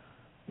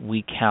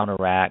we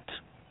counteract,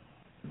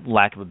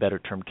 lack of a better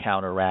term,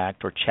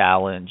 counteract or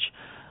challenge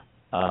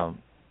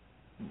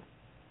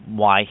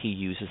why he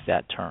uses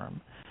that term.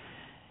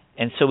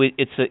 And so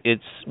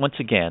it's once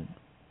again,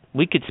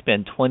 we could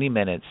spend 20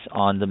 minutes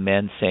on the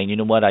men saying, you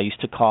know what, I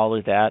used to call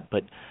her that,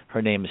 but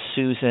her name is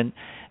Susan.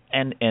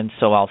 And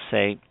so I'll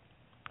say,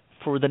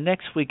 for the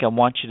next week, I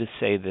want you to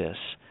say this.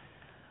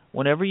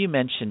 Whenever you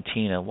mention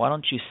Tina, why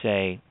don't you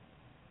say,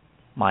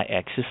 my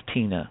ex is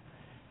Tina.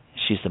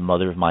 She's the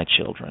mother of my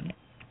children.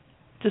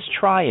 Just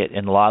try it.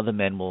 And a lot of the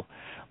men will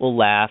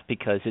laugh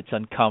because it's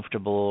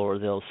uncomfortable, or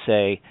they'll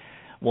say,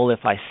 well,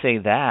 if I say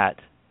that,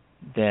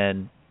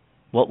 then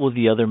what will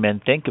the other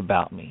men think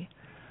about me?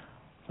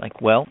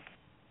 Like, well,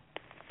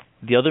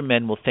 the other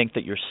men will think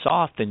that you're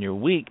soft and you're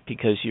weak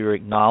because you're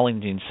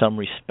acknowledging some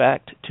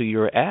respect to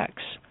your ex.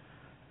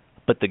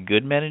 But the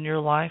good men in your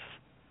life,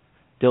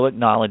 they'll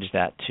acknowledge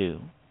that too.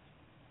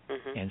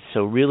 Mm-hmm. And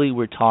so really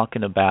we're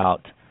talking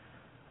about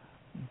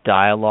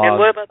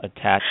dialogue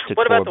attached to core beliefs.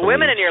 What about the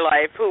women in your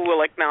life who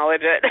will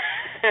acknowledge it?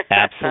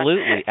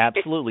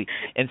 Absolutely.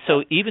 And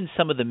so even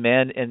some of the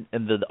men, and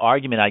the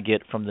argument I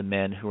get from the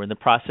men who are in the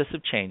process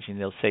of changing,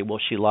 they'll say, well,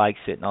 she likes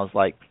it. And I was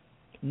like,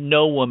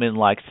 No woman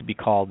likes to be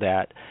called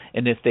that.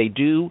 And if they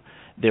do,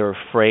 they're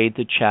afraid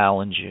to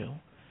challenge you.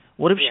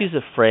 What if she's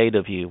afraid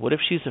of you? What if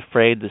she's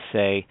afraid to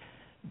say,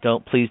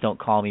 please don't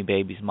call me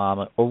baby's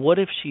mama? Or what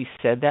if she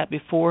said that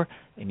before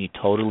and you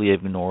totally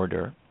ignored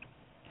her?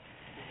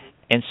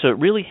 And so it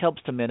really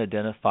helps the men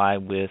identify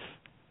with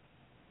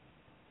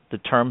the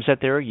terms that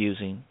they're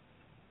using,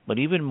 but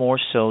even more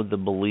so the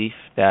belief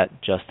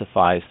that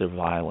justifies their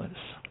violence.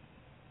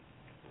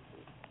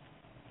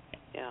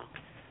 Yeah,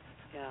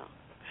 yeah.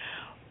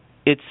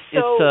 It's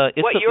a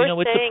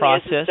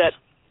process.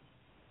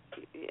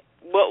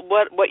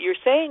 What you're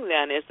saying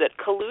then is that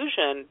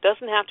collusion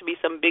doesn't have to be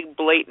some big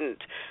blatant,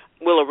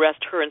 we'll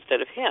arrest her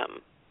instead of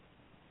him.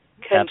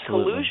 Can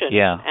collusion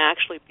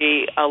actually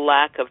be a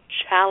lack of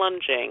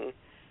challenging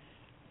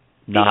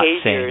not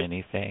behaviors saying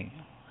anything?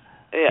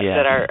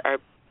 That are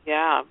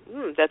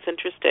that's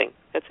interesting.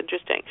 That's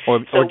interesting. Or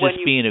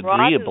just being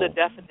agreeable.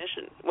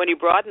 When you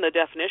broaden the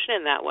definition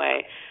in that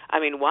way,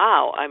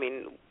 wow.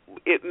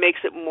 It makes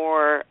it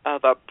more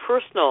of a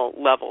personal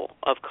level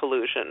of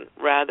collusion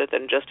rather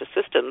than just a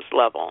systems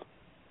level.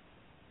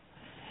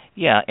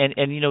 Yeah, and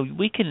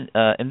we can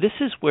and this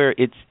is where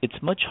it's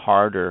much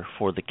harder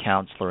for the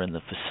counselor and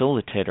the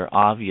facilitator,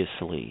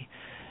 obviously,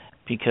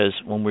 because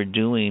when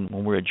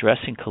we're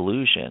addressing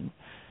collusion,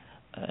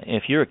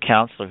 if you're a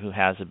counselor who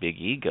has a big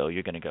ego,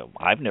 you're going to go,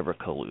 I've never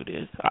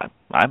colluded.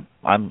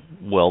 I'm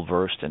well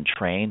versed and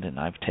trained, and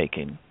I've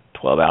taken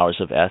 12 hours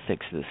of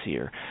ethics this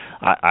year.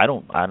 I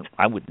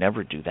would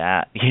never do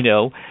that,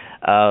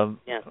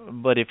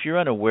 But if you're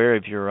unaware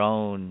of your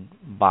own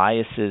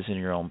biases and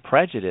your own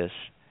prejudice,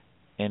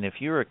 and if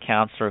you're a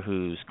counselor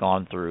who's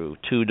gone through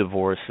 2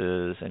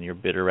 divorces and you're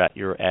bitter at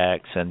your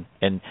ex, and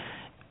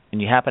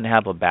you happen to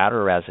have a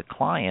batterer as a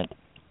client,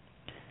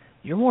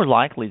 you're more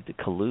likely to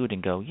collude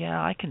and go,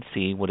 yeah, I can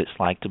see what it's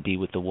like to be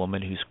with a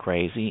woman who's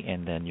crazy,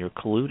 and then you're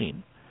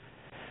colluding.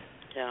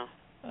 Yeah,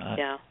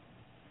 yeah.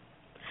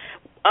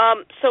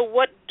 So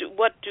what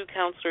do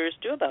counselors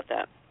do about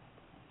that?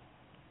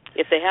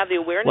 If they have the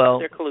awareness that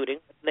they're colluding,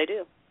 they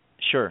do.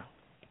 Sure,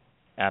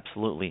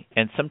 absolutely.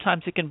 And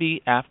sometimes it can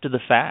be after the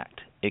fact.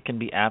 It can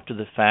be after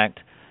the fact.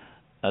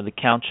 The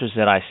counselors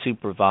that I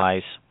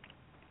supervise,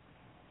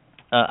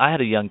 I had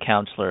a young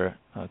counselor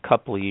a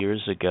couple of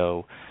years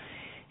ago.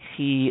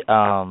 He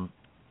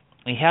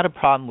had a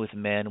problem with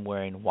men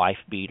wearing wife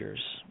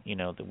beaters,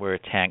 that wear a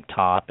tank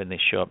top and they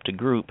show up to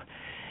group.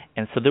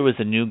 And so there was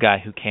a new guy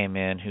who came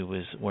in who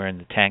was wearing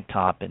the tank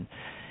top, and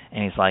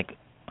he's like,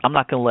 I'm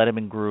not going to let him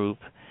in group,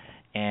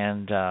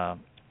 and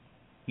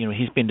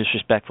he's been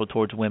disrespectful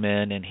towards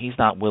women, and he's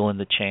not willing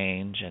to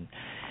change. And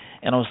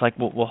I was like,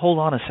 well, hold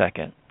on a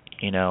second.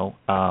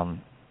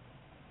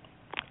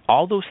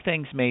 All those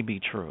things may be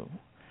true,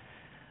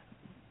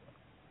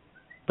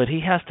 but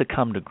he has to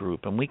come to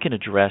group, and we can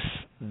address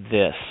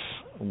this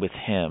with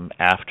him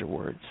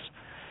afterwards.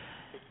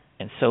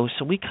 And so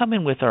we come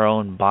in with our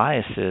own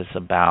biases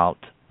about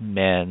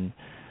men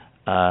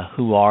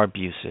who are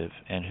abusive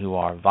and who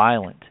are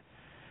violent.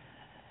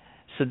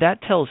 So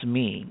that tells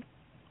me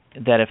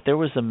that if there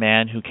was a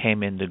man who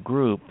came into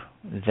group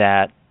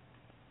that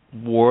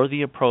wore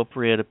the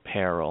appropriate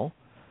apparel,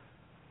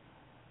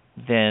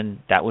 then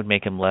that would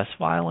make him less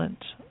violent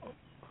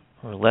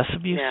or less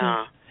abusive.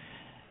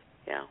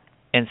 Yeah.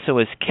 And so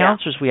as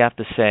counselors, we have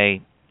to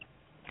say,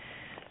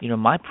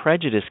 my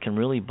prejudice can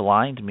really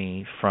blind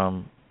me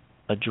from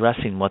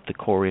addressing what the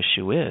core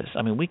issue is.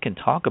 We can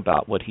talk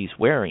about what he's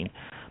wearing,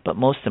 but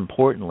most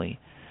importantly,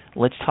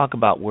 let's talk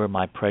about where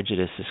my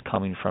prejudice is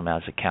coming from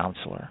as a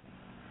counselor.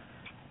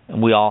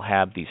 And we all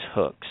have these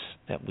hooks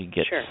that we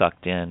get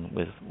sucked in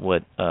with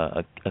what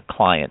a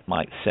client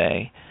might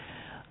say,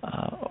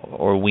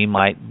 or we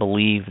might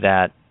believe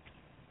that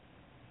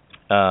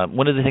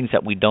one of the things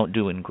that we don't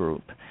do in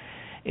group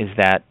is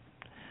that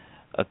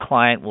a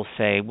client will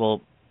say,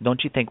 well,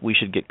 don't you think we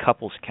should get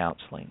couples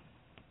counseling?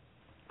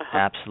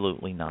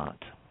 Absolutely not.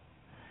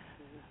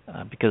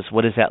 Because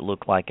what does that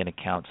look like in a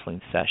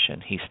counseling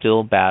session? He's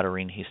still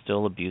battering. He's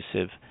still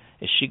abusive.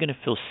 Is she going to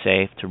feel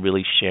safe to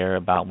really share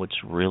about what's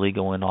really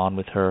going on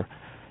with her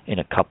in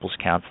a couples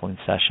counseling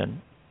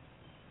session?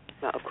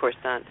 No, of course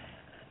not.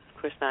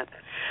 Of course not.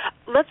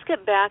 Let's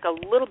get back a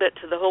little bit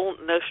to the whole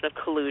notion of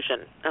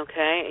collusion,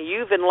 okay?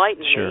 You've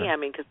enlightened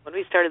me. Because when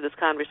we started this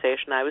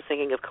conversation, I was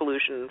thinking of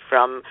collusion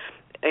from,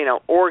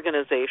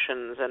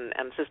 organizations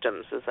and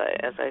systems, as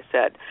I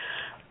said.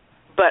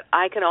 But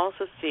I can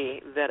also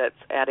see that it's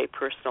at a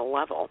personal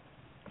level.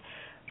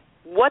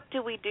 What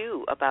do we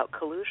do about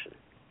collusion?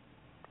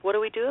 What do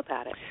we do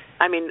about it?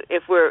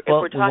 If we're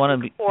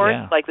talking court,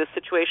 like the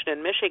situation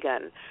in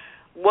Michigan,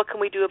 what can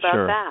we do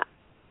about that?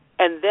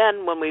 And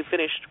then when we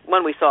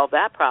solve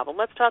that problem,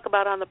 let's talk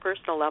about on the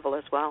personal level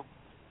as well.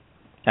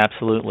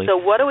 Absolutely. So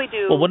what do we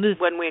do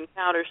when we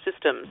encounter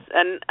systems?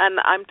 And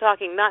I'm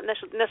talking not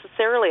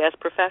necessarily as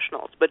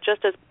professionals, but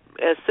just as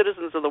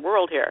citizens of the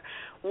world here.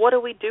 What do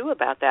we do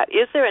about that?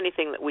 Is there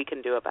anything that we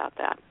can do about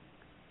that?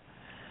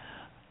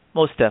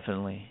 Most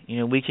definitely.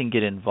 We can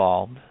get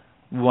involved.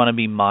 We want to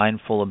be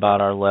mindful about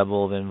our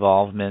level of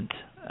involvement.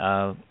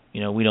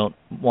 We don't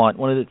want,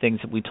 one of the things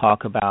that we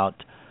talk about,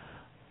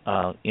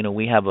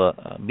 we have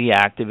a be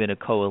active in a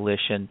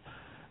coalition,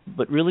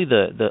 but really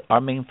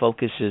our main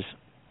focus is,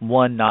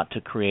 one, not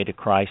to create a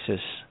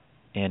crisis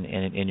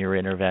in your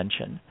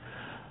intervention.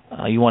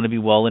 You want to be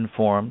well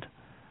informed.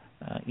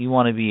 You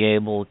want to be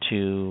able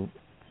to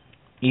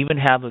even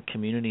have a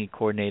community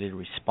coordinated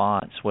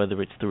response,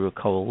 whether it's through a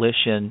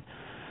coalition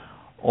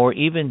or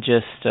even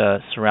just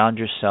surround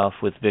yourself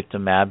with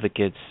victim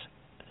advocates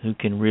who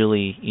can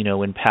really,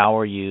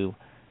 empower you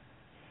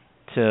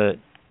to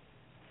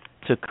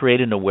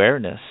create an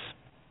awareness.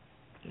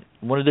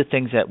 One of the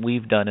things that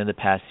we've done in the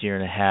past year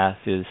and a half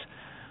is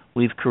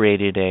we've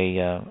created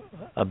a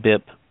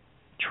BIP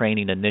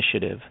training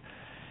initiative,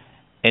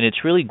 and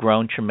it's really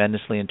grown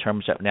tremendously in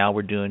terms of now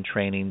we're doing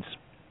trainings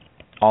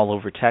all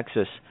over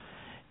Texas.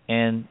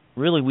 And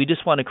really, we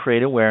just want to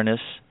create awareness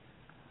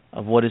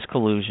of what is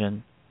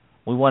collusion.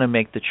 We want to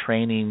make the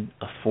training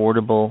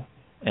affordable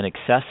and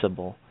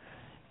accessible.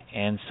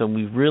 And so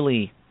we've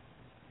really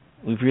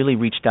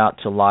reached out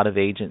to a lot of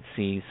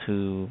agencies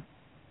who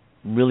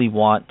really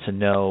want to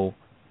know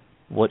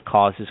what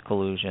causes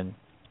collusion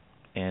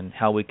and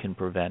how we can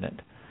prevent it.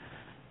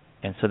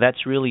 And so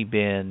that's really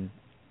been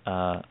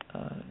a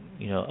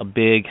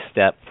big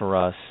step for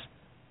us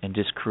in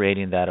just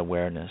creating that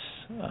awareness,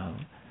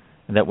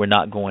 and that we're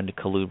not going to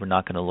collude, we're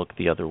not going to look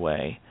the other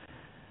way.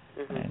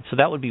 Mm-hmm. And so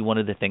that would be one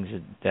of the things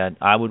that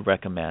I would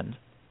recommend.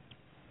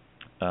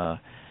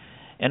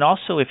 And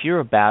also, if you're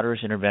a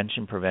batterers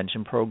intervention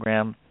prevention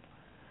program,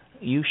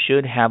 you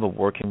should have a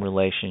working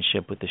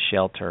relationship with the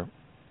shelter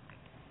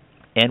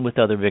and with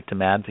other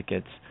victim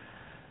advocates,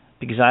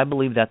 because I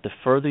believe that the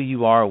further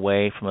you are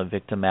away from a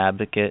victim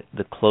advocate,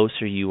 the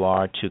closer you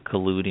are to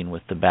colluding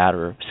with the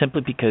batterer,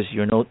 simply because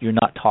you're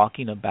not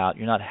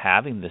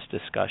having this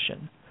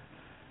discussion.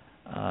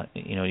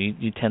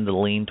 You tend to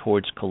lean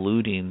towards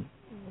colluding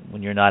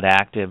when you're not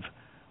active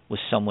with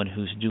someone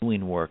who's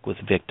doing work with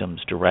victims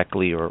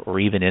directly or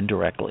even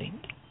indirectly.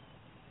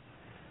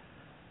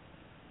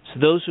 So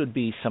those would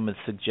be some of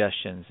the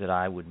suggestions that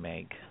I would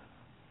make.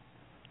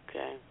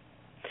 Okay.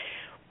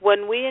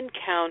 When we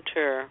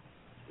encounter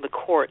the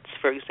courts,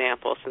 for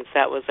example, since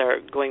that was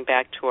going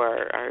back to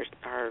our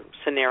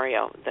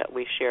scenario that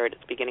we shared at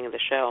the beginning of the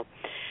show,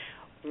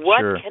 what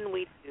Sure. can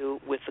we do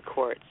with the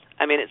courts?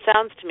 I mean, it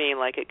sounds to me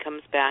like it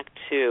comes back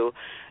to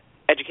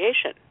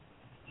education.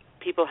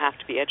 People have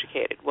to be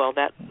educated. Well,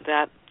 that's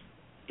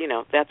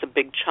a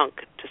big chunk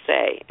to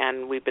say,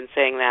 and we've been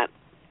saying that,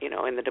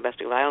 in the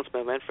domestic violence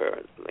movement for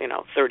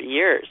 30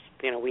 years.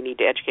 We need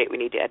to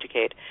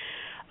educate.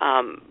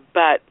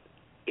 But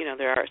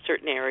there are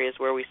certain areas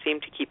where we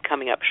seem to keep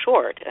coming up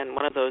short, and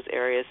one of those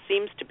areas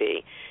seems to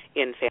be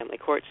in family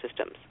court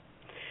systems.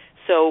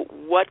 So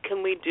what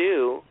can we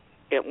do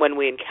when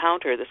we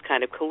encounter this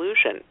kind of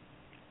collusion?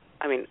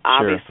 I mean,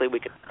 obviously we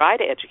could try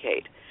to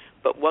educate,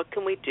 but what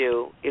can we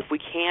do if we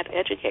can't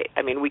educate?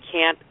 I mean, we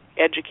can't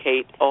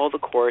educate all the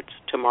courts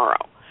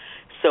tomorrow.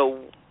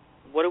 So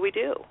what do we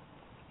do?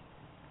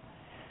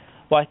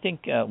 Well, I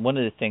think one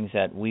of the things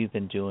that we've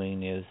been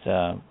doing is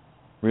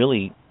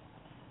really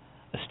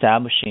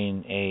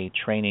establishing a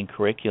training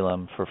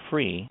curriculum for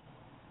free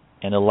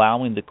and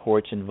allowing the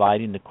courts,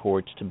 inviting the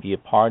courts to be a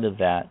part of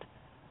that,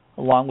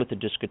 along with the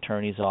district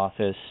attorney's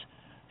office,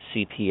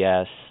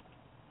 CPS.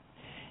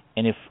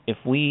 And if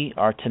we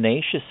are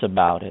tenacious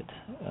about it,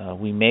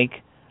 we make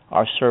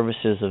our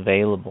services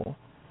available,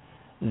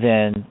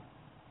 then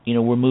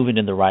we're moving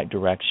in the right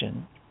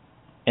direction.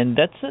 And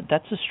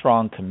that's a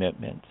strong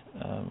commitment.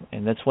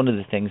 And that's one of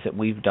the things that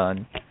we've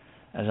done,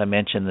 as I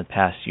mentioned, the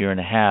past year and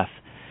a half,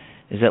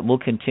 is that we'll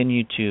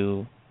continue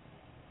to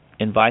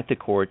invite the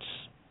courts,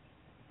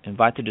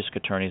 invite the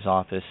district attorney's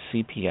office,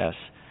 CPS,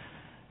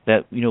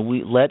 that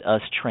we let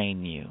us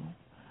train you.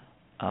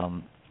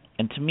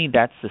 And to me,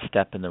 that's the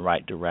step in the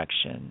right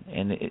direction.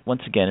 And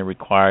once again, it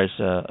requires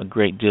a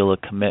great deal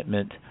of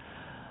commitment,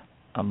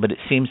 but it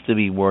seems to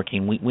be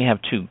working. We have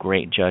two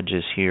great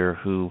judges here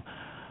who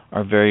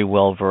are very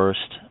well versed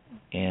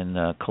in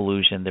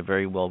collusion. They're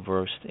very well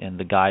versed in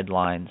the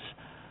guidelines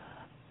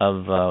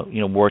of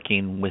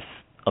working with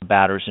a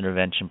batterers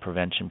intervention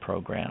prevention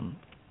program.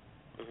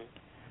 Mm-hmm.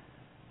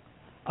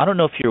 I don't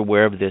know if you're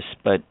aware of this,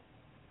 but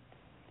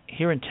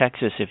here in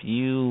Texas, if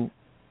you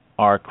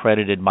are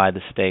accredited by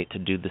the state to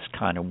do this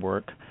kind of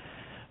work,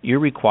 you're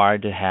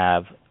required to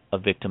have a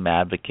victim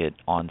advocate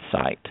on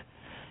site.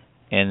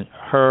 And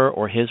her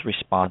or his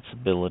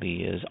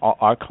responsibility is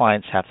our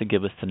clients have to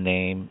give us the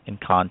name and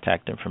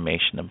contact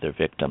information of their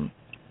victim.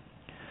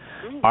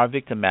 Mm-hmm. Our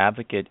victim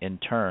advocate, in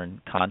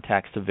turn,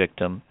 contacts the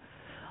victim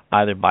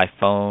either by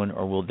phone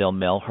or they'll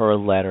mail her a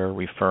letter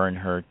referring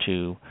her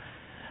to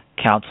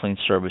counseling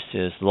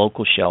services,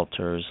 local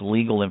shelters,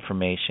 legal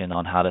information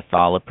on how to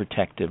file a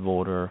protective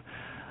order.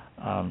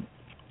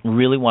 We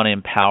really want to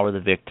empower the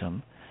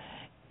victim.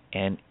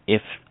 And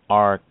if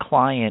our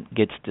client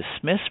gets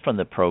dismissed from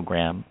the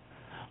program,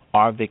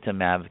 our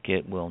victim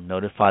advocate will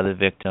notify the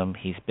victim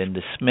he's been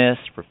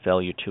dismissed for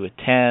failure to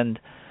attend,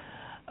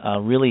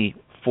 really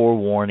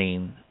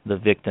forewarning the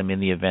victim in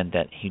the event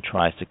that he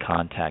tries to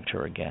contact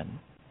her again.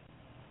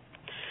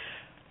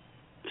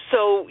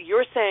 So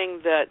you're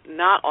saying that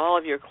not all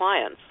of your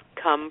clients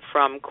come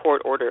from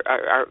court order,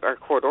 are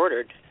court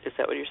ordered. Is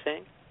that what you're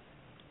saying?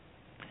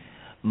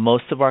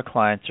 Most of our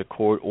clients are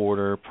court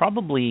order,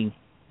 probably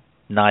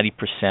 90%,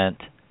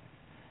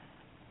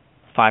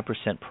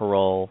 5%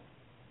 parole.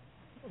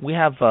 We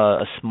have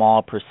a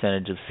small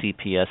percentage of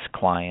CPS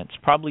clients,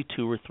 probably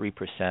 2 or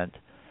 3%,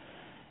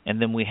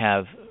 and then we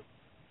have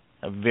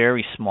a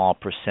very small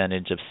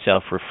percentage of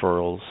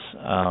self-referrals,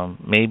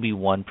 maybe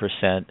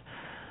 1%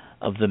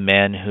 of the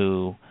men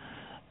who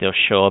they'll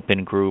show up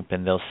in group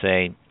and they'll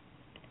say,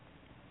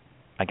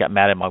 I got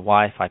mad at my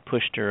wife, I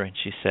pushed her, and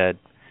she said,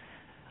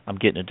 I'm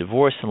getting a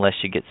divorce unless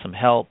you get some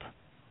help,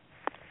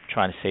 I'm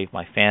trying to save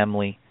my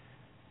family.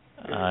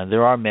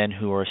 There are men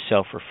who are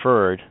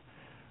self-referred,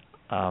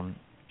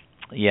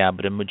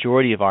 but a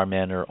majority of our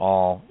men are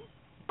all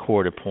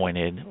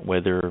court-appointed,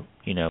 whether,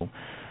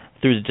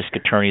 through the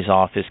district attorney's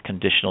office,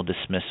 conditional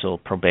dismissal,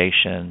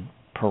 probation,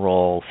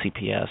 parole,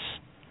 CPS.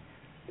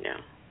 Yeah.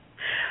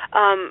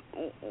 And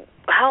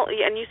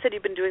you said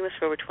you've been doing this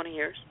for over 20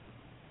 years?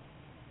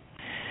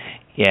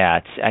 Yeah,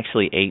 it's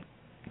actually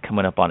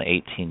coming up on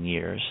 18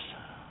 years.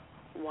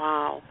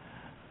 Wow.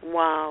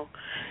 Kudos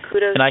to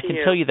you. And I can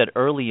tell you that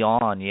early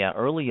on,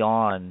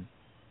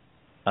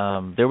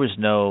 there was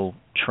no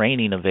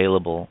training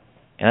available.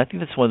 And I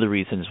think that's one of the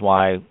reasons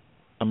why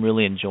I'm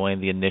really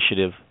enjoying the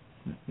initiative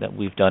that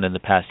we've done in the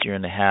past year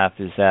and a half,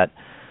 is that,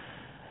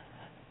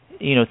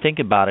 think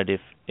about it,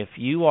 if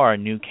you are a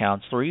new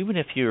counselor, even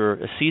if you're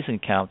a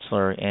seasoned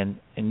counselor and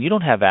you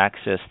don't have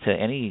access to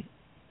any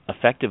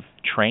effective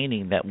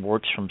training that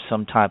works from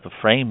some type of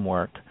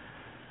framework,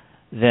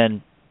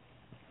 then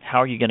how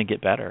are you going to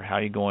get better? How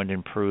are you going to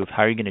improve?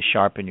 How are you going to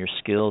sharpen your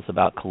skills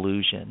about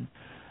collusion?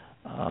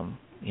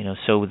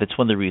 So that's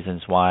one of the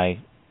reasons why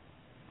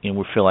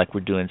we feel like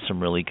we're doing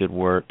some really good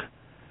work.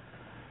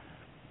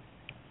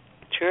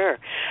 Sure.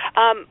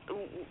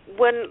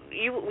 When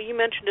you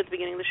mentioned at the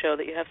beginning of the show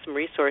that you have some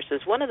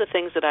resources, one of the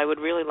things that I would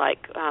really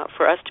like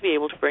for us to be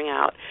able to bring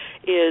out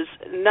is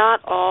not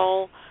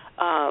all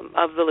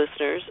of the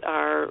listeners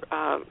are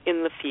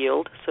in the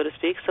field, so to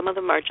speak. Some of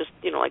them are just,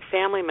 like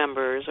family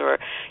members or,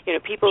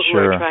 people who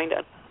Sure. are trying to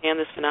understand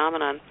this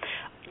phenomenon.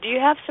 Do you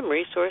have some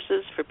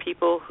resources for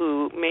people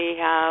who may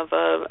have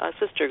a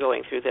sister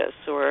going through this,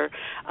 or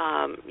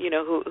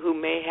who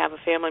may have a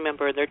family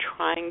member and they're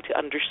trying to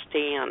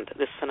understand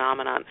this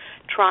phenomenon,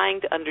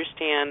 trying to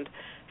understand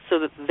so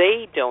that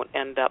they don't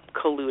end up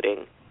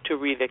colluding to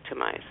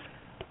re-victimize?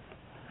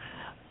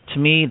 To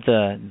me,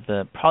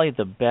 the probably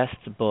the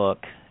best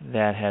book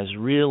that has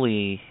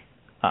really,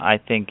 I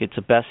think it's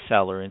a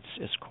bestseller.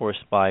 It's of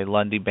course by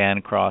Lundy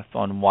Bancroft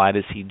on Why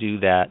Does He Do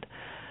That.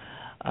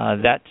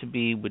 That to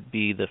me would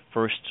be the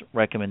first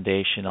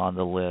recommendation on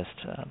the list,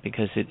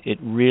 because it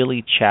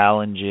really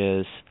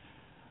challenges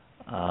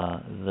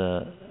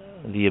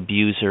the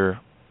abuser,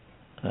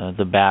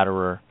 the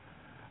batterer.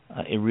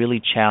 It really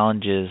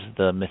challenges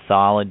the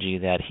mythology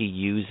that he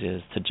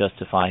uses to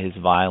justify his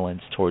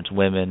violence towards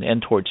women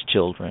and towards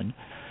children.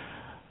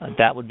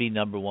 That would be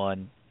number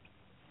one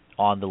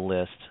on the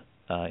list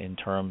in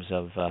terms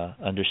of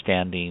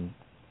understanding,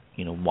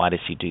 why does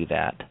he do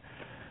that?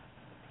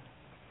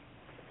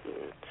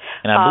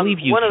 And I believe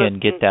you can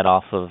get that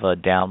off of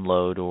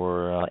Download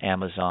or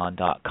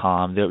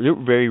Amazon.com. They're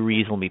very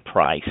reasonably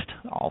priced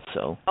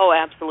also. Oh,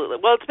 absolutely.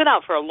 Well, it's been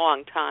out for a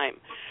long time.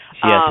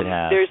 Yes, it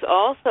has. There's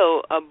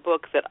also a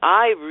book that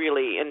I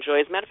really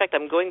enjoy. As a matter of fact,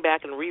 I'm going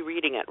back and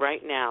rereading it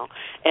right now,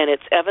 and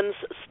it's Evan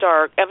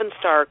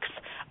Stark's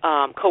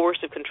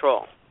Coercive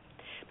Control.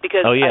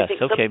 Because yes, I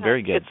think okay,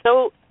 very good.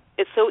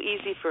 It's so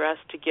easy for us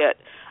to get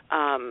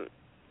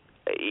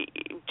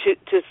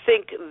to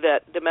think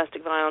that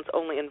domestic violence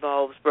only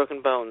involves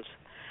broken bones,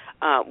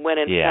 when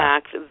in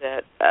fact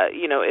that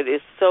it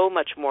is so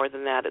much more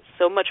than that. It's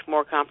so much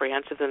more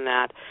comprehensive than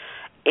that,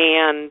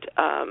 and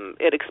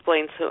it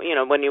explains.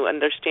 When you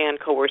understand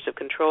coercive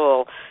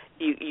control,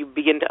 you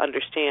begin to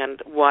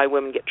understand why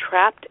women get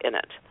trapped in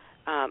it,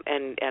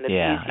 and it's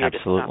easier to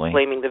stop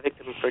blaming the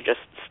victim for just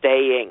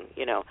staying.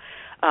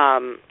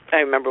 I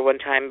remember one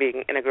time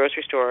being in a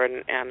grocery store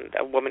and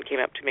a woman came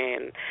up to me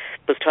and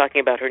was talking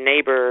about her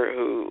neighbor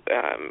who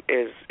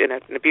is in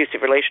an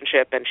abusive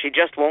relationship and she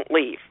just won't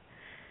leave.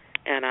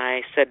 And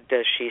I said,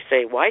 does she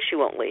say why she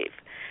won't leave?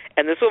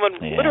 And this woman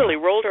literally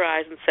rolled her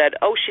eyes and said,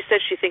 oh, she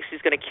says she thinks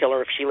he's going to kill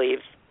her if she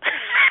leaves.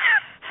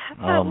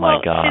 Oh, my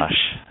gosh.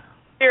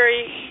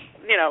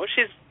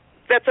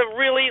 That's a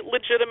really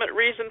legitimate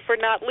reason for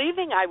not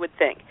leaving, I would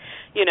think.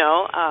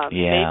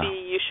 Maybe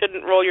you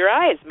shouldn't roll your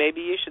eyes.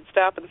 Maybe you should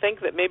stop and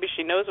think that maybe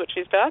she knows what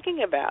she's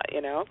talking about,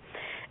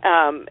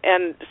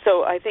 And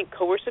so I think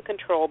Coercive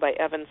Control by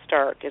Evan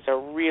Stark is a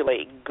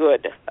really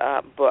good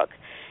book.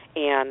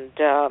 And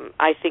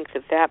I think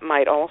that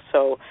might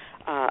also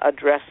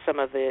address some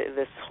of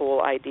this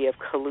whole idea of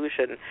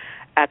collusion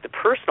at the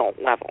personal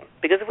level.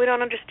 Because if we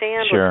don't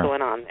understand what's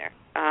going on there,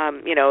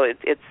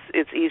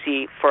 it's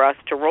easy for us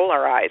to roll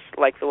our eyes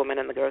like the woman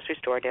in the grocery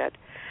store did.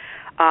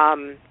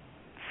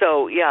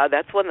 So, yeah,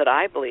 that's one that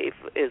I believe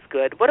is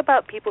good. What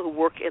about people who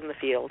work in the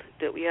field?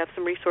 Do we have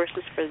some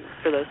resources for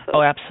those folks?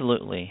 Oh,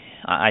 absolutely.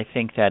 I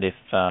think that if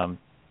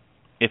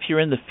you're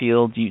in the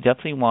field, you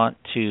definitely want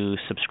to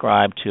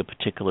subscribe to a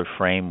particular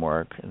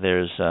framework.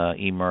 There's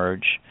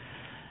eMERGE,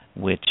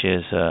 which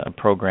is a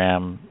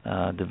program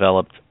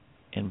developed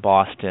in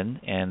Boston,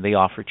 and they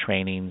offer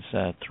trainings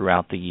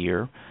throughout the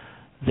year.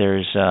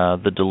 There's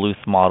the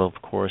Duluth model,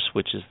 of course,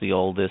 which is the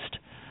oldest,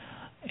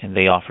 and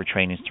they offer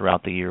trainings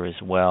throughout the year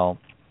as well.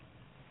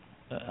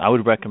 I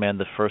would recommend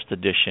the first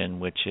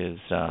edition, which is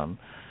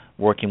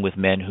Working with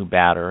Men Who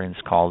Batter, and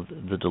it's called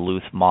the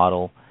Duluth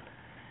Model.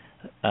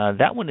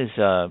 That one is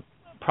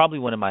probably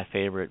one of my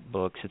favorite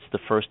books. It's the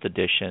first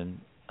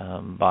edition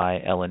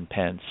by Ellen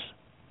Pence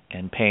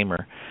and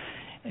Paymer,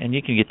 and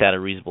you can get that at a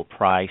reasonable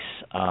price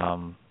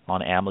on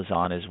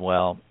Amazon as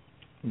well.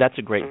 That's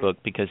a great book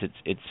because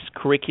it's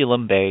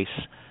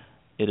curriculum-based.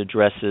 It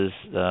addresses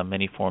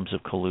many forms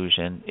of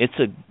collusion. It's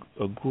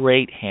a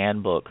great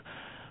handbook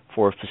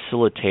for a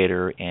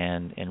facilitator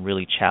and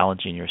really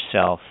challenging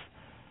yourself,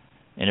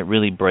 and it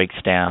really breaks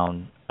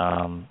down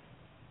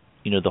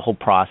the whole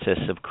process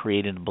of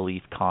creating a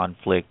belief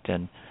conflict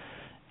and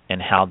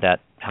how that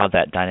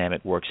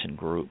dynamic works in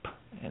group.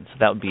 And so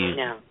that would be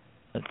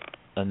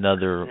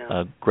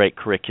another great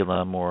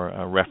curriculum or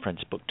a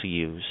reference book to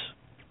use.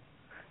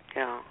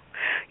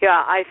 Yeah,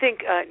 I think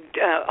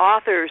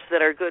authors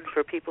that are good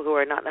for people who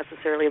are not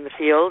necessarily in the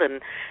field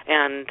and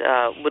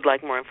would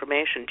like more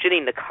information.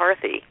 Ginny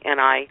McCarthy,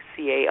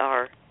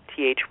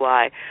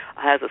 NICARTHY,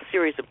 has a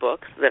series of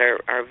books that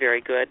are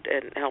very good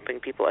in helping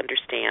people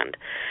understand.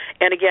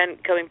 And again,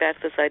 coming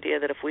back to this idea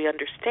that if we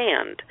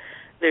understand,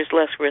 there's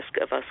less risk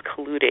of us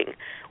colluding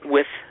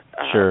with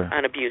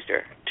an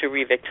abuser to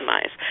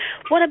re-victimize.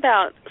 What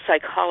about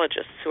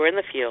psychologists who are in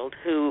the field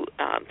who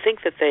think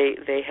that they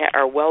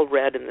are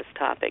well-read in this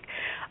topic?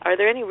 Are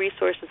there any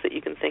resources that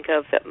you can think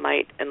of that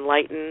might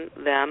enlighten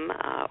them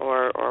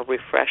or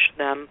refresh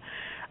them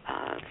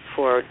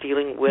for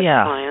dealing with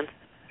clients?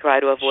 Try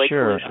to avoid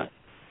collusion?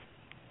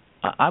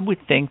 I would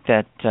think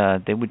that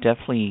they would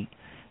definitely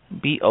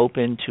be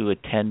open to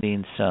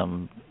attending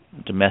some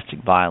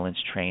domestic violence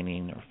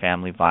training or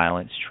family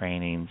violence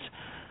trainings.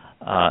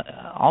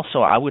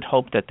 Also, I would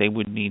hope that they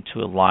would need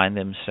to align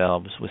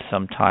themselves with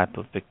some type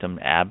of victim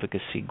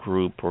advocacy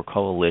group or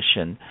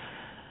coalition.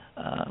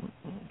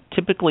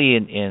 Typically,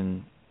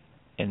 in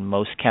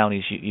most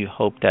counties, you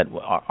hope that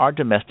our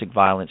domestic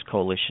violence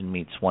coalition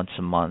meets once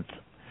a month.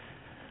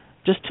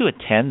 Just to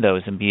attend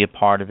those and be a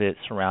part of it,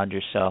 surround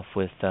yourself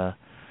with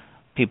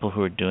people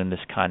who are doing this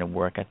kind of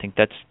work. I think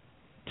to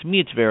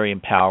me, it's very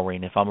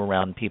empowering if I'm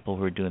around people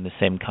who are doing the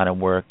same kind of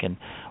work,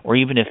 or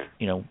even if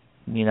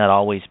may not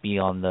always be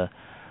on the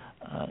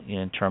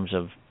in terms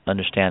of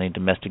understanding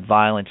domestic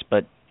violence,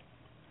 but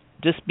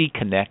just be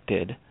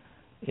connected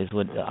is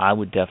what I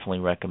would definitely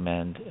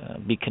recommend.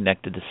 Be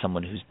connected to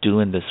someone who's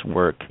doing this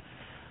work,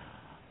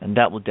 and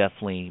that will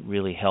definitely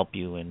really help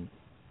you in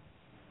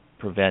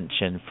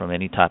prevention from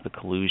any type of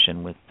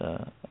collusion with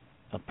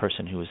a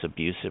person who is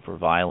abusive or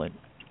violent.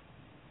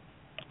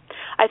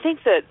 I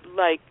think that,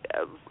 like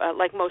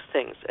most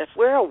things, if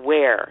we're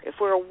aware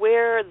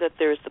that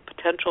there's the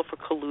potential for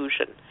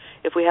collusion,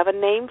 if we have a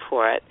name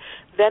for it,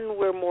 then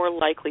we're more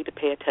likely to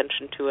pay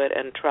attention to it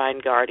and try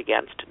and guard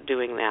against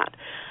doing that.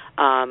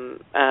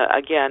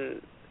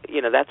 Again,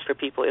 that's for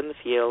people in the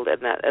field,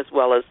 and that as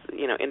well as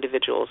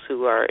individuals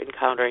who are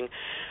encountering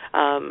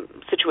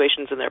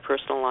situations in their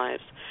personal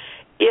lives.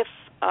 If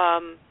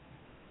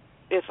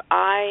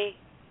I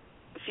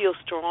feel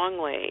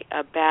strongly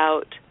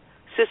about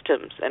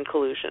systems and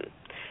collusion,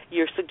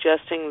 you're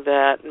suggesting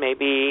that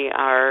maybe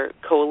our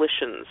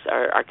coalitions,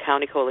 our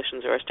county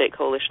coalitions or our state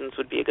coalitions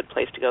would be a good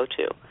place to go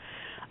to.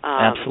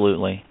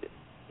 Absolutely.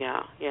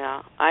 Yeah.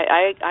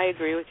 I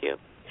agree with you.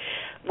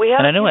 We have.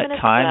 And I know at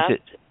times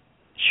left.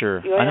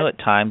 I know at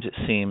times it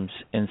seems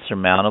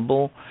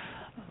insurmountable,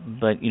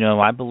 but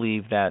I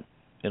believe that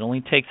it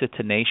only takes a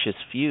tenacious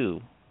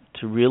few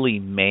to really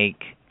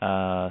make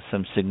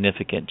some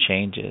significant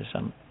changes.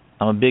 I'm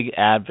a big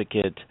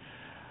advocate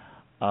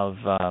of,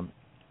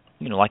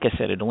 like I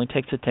said, it only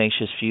takes a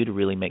tenacious few to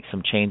really make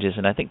some changes.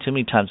 And I think too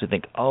many times we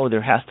think,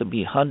 there has to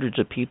be hundreds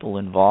of people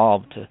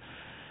involved to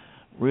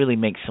really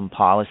make some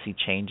policy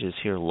changes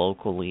here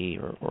locally,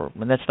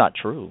 and that's not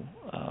true.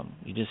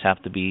 You just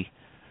have to be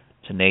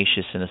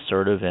tenacious and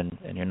assertive, and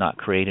you're not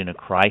creating a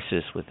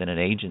crisis within an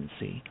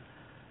agency.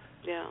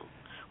 Yeah.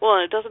 Well,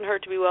 and it doesn't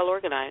hurt to be well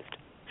organized.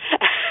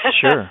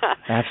 Sure,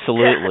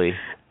 absolutely.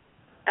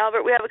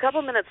 Albert, we have a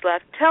couple minutes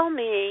left. Tell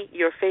me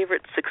your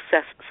favorite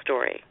success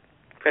story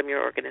from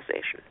your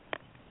organization.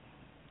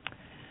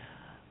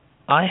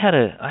 I had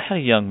a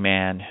young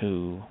man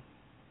who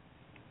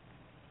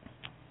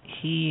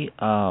he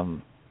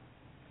was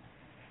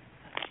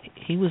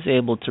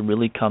able to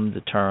really come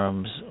to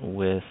terms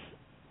with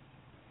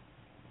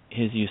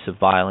his use of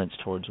violence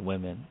towards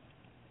women,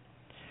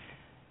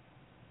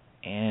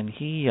 and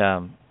he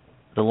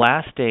the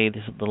last day,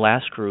 the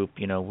last group,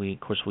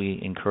 we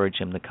encourage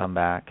him to come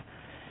back.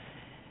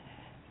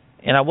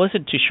 And I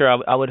wasn't too sure.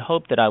 I would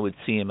hope that I would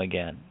see him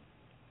again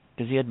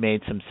because he had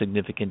made some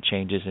significant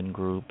changes in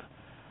group.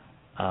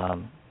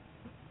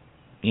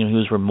 He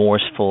was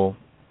remorseful,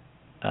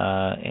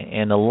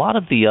 and a lot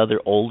of the other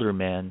older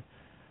men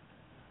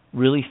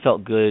really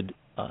felt good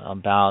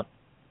about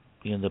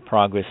the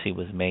progress he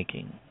was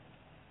making.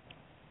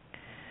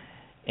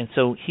 And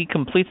so he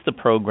completes the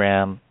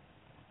program,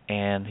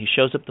 and he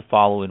shows up the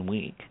following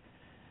week,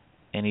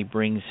 and he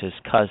brings his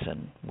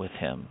cousin with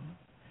him.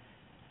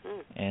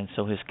 And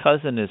so his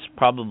cousin is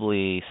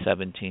probably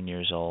 17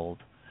 years old,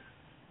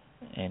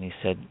 and he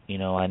said,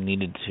 I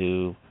needed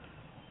to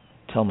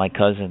tell my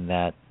cousin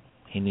that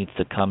he needs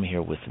to come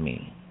here with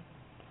me.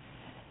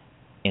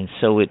 And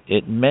so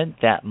it meant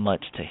that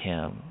much to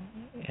him.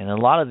 And a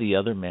lot of the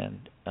other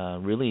men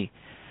really,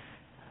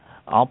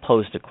 I'll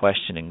pose the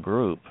question in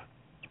group,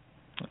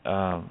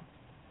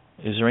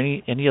 is there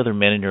any other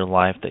men in your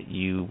life that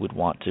you would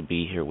want to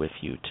be here with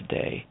you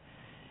today?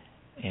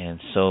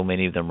 And so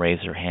many of them raise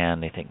their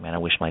hand. They think, man, I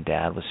wish my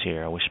dad was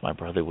here. I wish my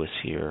brother was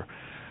here.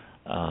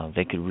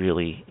 They could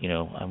really,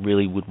 I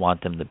really would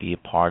want them to be a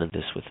part of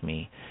this with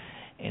me.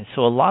 And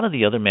so a lot of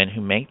the other men who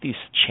make these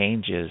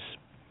changes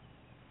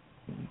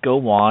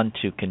go on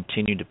to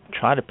continue to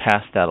try to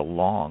pass that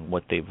along,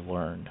 what they've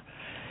learned.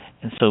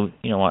 And so,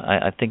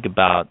 I think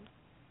about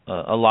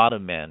a lot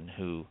of men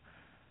who,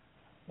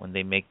 when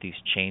they make these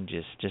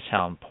changes, just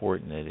how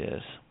important it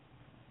is.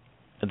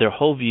 Their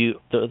whole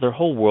their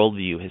whole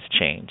worldview has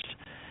changed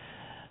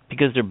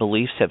because their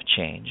beliefs have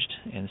changed,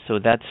 and so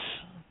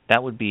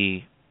that would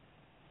be,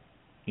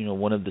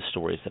 one of the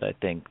stories that I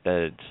think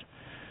that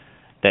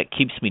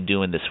keeps me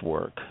doing this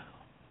work.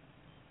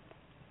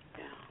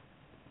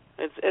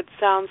 Yeah, it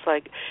sounds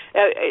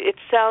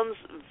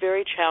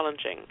very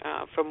challenging.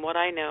 From what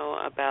I know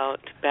about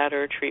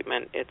batter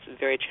treatment, it's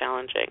very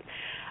challenging.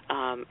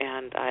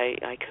 And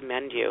I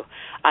commend you.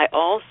 I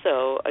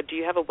also, do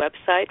you have a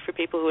website for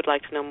people who would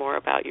like to know more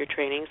about your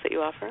trainings that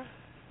you offer?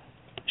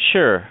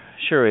 Sure.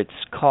 It's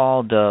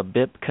called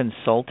BIP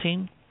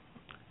Consulting,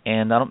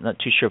 and I'm not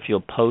too sure if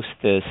you'll post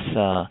this,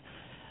 and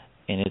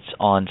it's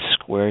on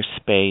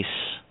Squarespace.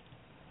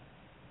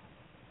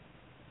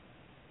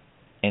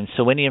 And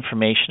so any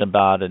information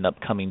about an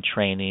upcoming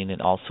training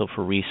and also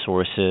for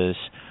resources,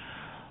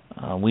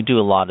 we do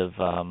a lot of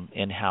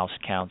in-house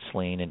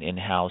counseling and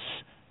in-house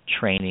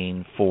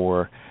training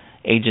for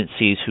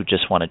agencies who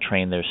just want to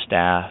train their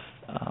staff.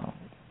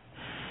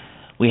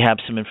 We have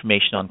some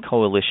information on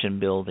coalition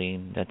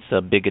building. That's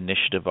a big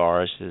initiative of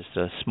ours, is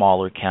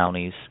smaller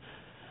counties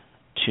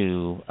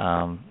to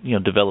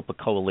develop a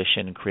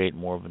coalition and create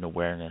more of an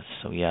awareness.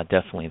 So yeah,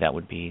 definitely that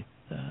would be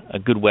a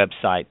good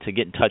website to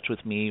get in touch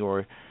with me,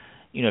 or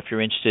if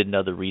you're interested in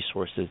other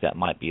resources that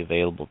might be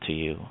available to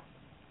you.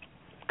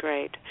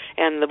 Great.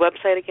 And the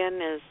website again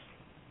is?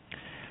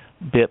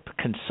 BIP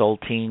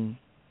Consulting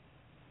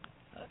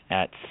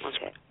at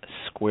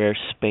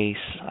Squarespace,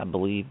 I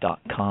believe,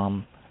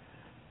 .com.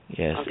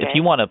 Yes. Okay. If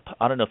you want to,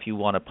 I don't know if you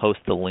want to post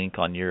the link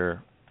on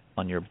your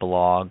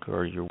blog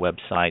or your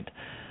website.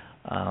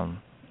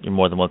 You're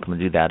more than welcome to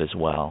do that as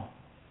well.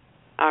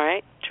 All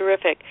right.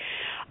 Terrific.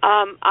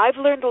 I've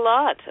learned a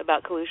lot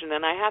about collusion,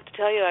 and I have to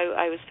tell you,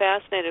 I was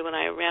fascinated when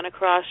I ran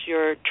across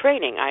your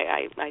training.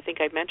 I think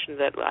I mentioned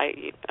that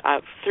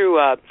through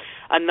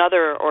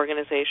another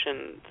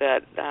organization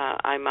that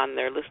I'm on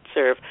their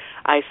listserv,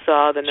 I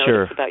saw the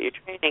notice about your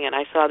training, and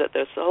I saw that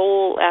this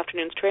whole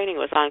afternoon's training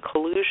was on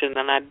collusion,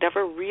 and I'd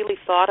never really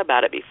thought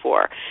about it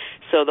before.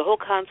 So the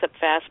whole concept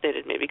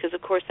fascinated me because,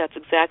 of course, that's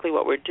exactly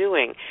what we're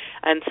doing.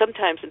 And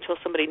sometimes until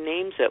somebody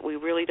names it, we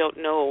really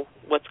don't know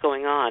what's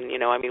going on.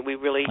 We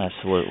really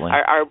absolutely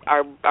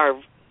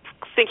our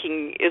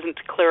thinking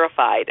isn't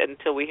clarified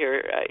until we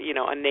hear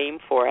a name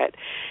for it.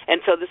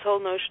 And so this whole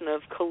notion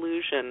of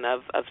collusion,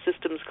 of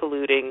systems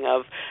colluding,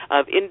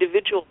 of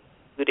individual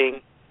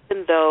colluding,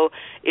 even though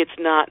it's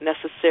not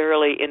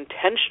necessarily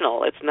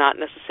intentional, it's not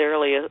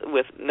necessarily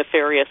with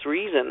nefarious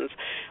reasons,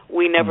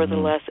 we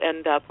nevertheless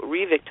end up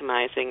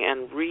re-victimizing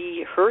and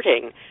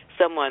re-hurting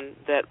someone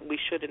that we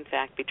should, in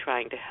fact, be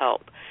trying to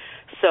help.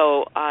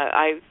 So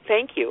I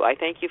thank you. I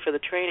thank you for the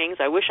trainings.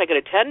 I wish I could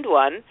attend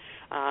one.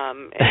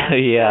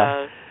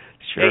 Yeah.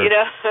 Sure.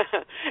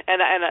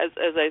 And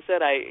as I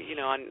said,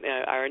 on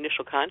our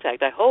initial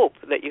contact, I hope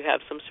that you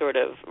have some sort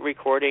of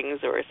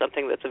recordings or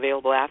something that's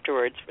available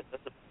afterwards for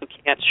those who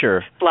can't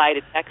fly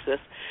to Texas.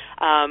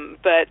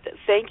 But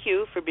thank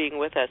you for being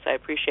with us. I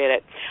appreciate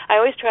it. I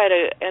always try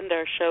to end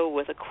our show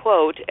with a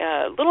quote.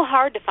 A little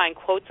hard to find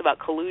quotes about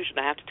collusion,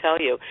 I have to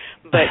tell you.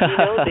 But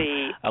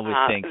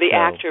the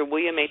actor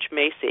William H.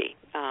 Macy.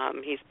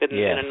 He's been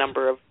in a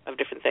number of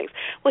different things.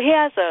 Well, he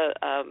has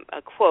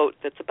a quote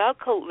that's about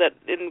that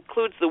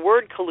includes the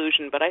word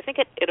collusion, but I think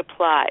it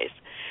applies,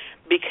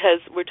 because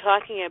we're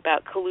talking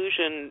about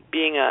collusion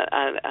being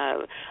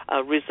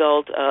a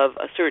result of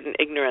a certain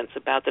ignorance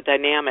about the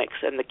dynamics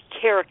and the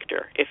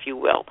character, if you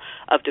will,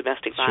 of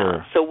domestic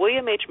violence. So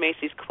William H.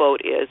 Macy's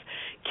quote is,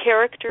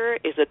 "Character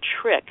is a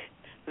trick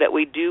that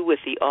we do with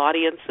the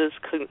audience's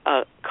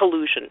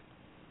collusion.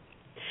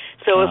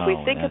 So if we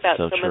think about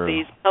some of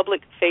these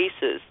public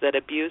faces that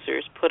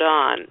abusers put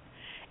on,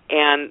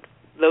 and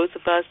those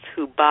of us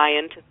who buy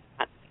into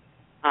that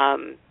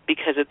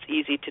because it's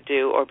easy to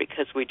do or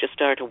because we just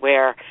aren't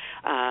aware,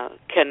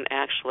 can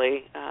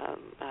actually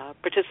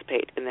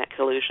participate in that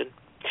collusion.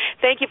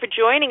 Thank you for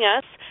joining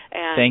us.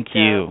 And, thank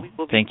you. We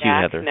will be Thank you,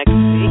 back Heather. next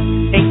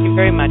week. Thank you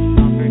very much,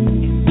 Albert.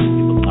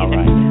 All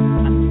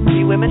right. See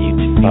you, women. You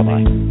too.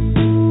 Bye-bye.